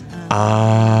 I'm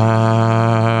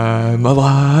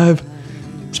alive.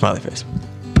 Smiley face.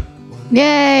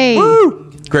 Yay!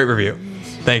 Woo! Great review.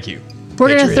 Thank you. We're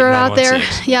going to Patriot throw out there.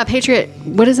 916. Yeah, Patriot.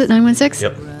 What is it?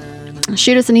 916? Yep.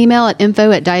 Shoot us an email at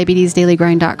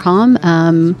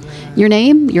info@diabetesdailygrind.com. Your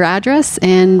name, your address,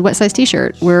 and what size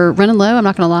t-shirt. We're running low, I'm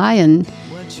not going to lie, and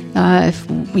if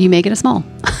you may get a small.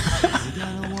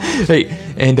 Hey,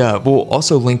 and we'll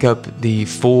also link up the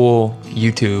full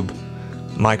YouTube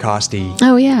Mike Hosty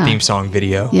theme song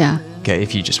video. Yeah. Okay,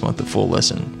 if you just want the full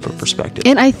listen for perspective.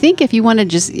 And I think if you want to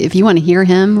hear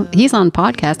him, he's on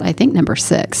podcast, I think number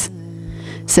 6.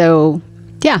 So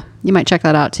yeah, you might check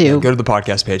that out too. Go to the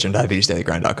podcast page on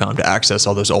diabetesdailygrind.com to access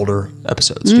all those older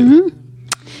episodes too.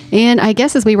 And I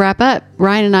guess as we wrap up,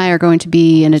 Ryan and I are going to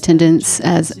be in attendance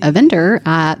as a vendor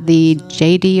at the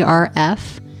JDRF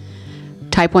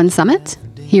Type 1 Summit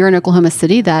here in Oklahoma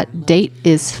City. That date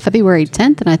is February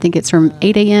 10th, and I think it's from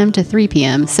 8 a.m. to 3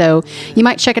 p.m. So you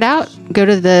might check it out. Go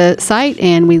to the site,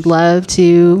 and we'd love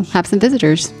to have some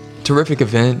visitors. Terrific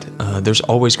event. There's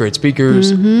always great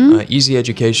speakers, easy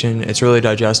education. It's really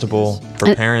digestible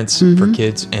for parents, for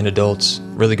kids, and adults.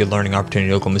 Really good learning opportunity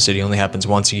in Oklahoma City. Only happens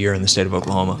once a year in the state of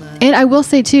Oklahoma. And I will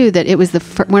say, too, that it was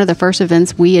one of the first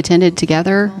events we attended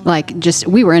together.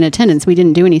 We were in attendance. We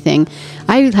didn't do anything.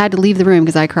 I had to leave the room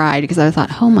because I cried because I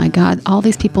thought, oh, my God, all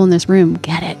these people in this room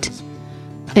get it.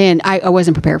 And I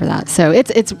wasn't prepared for that. So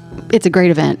it's a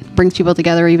great event. Brings people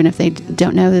together even if they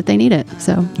don't know that they need it.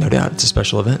 So no doubt. It's a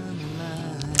special event.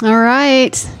 All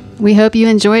right. We hope you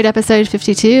enjoyed episode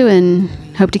 52 and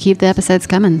hope to keep the episodes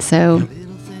coming. So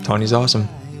Tony's awesome.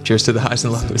 Cheers to the highs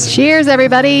and lows. Cheers,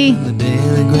 everybody. The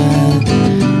daily grind,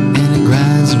 and it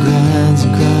grinds and grinds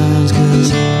and grinds,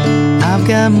 'cause I've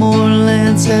got more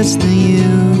Lancets than you.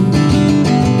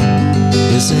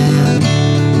 Listen,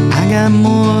 I got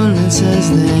more Lancets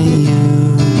than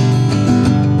you,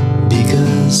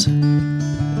 because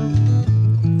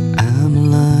I'm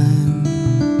alive.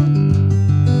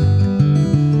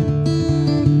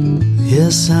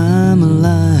 Yes, I'm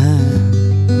alive.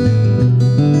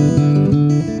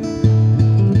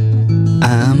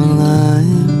 I'm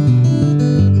alive.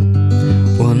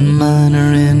 One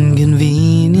minor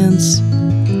inconvenience,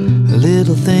 a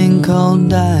little thing called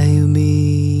diabetes.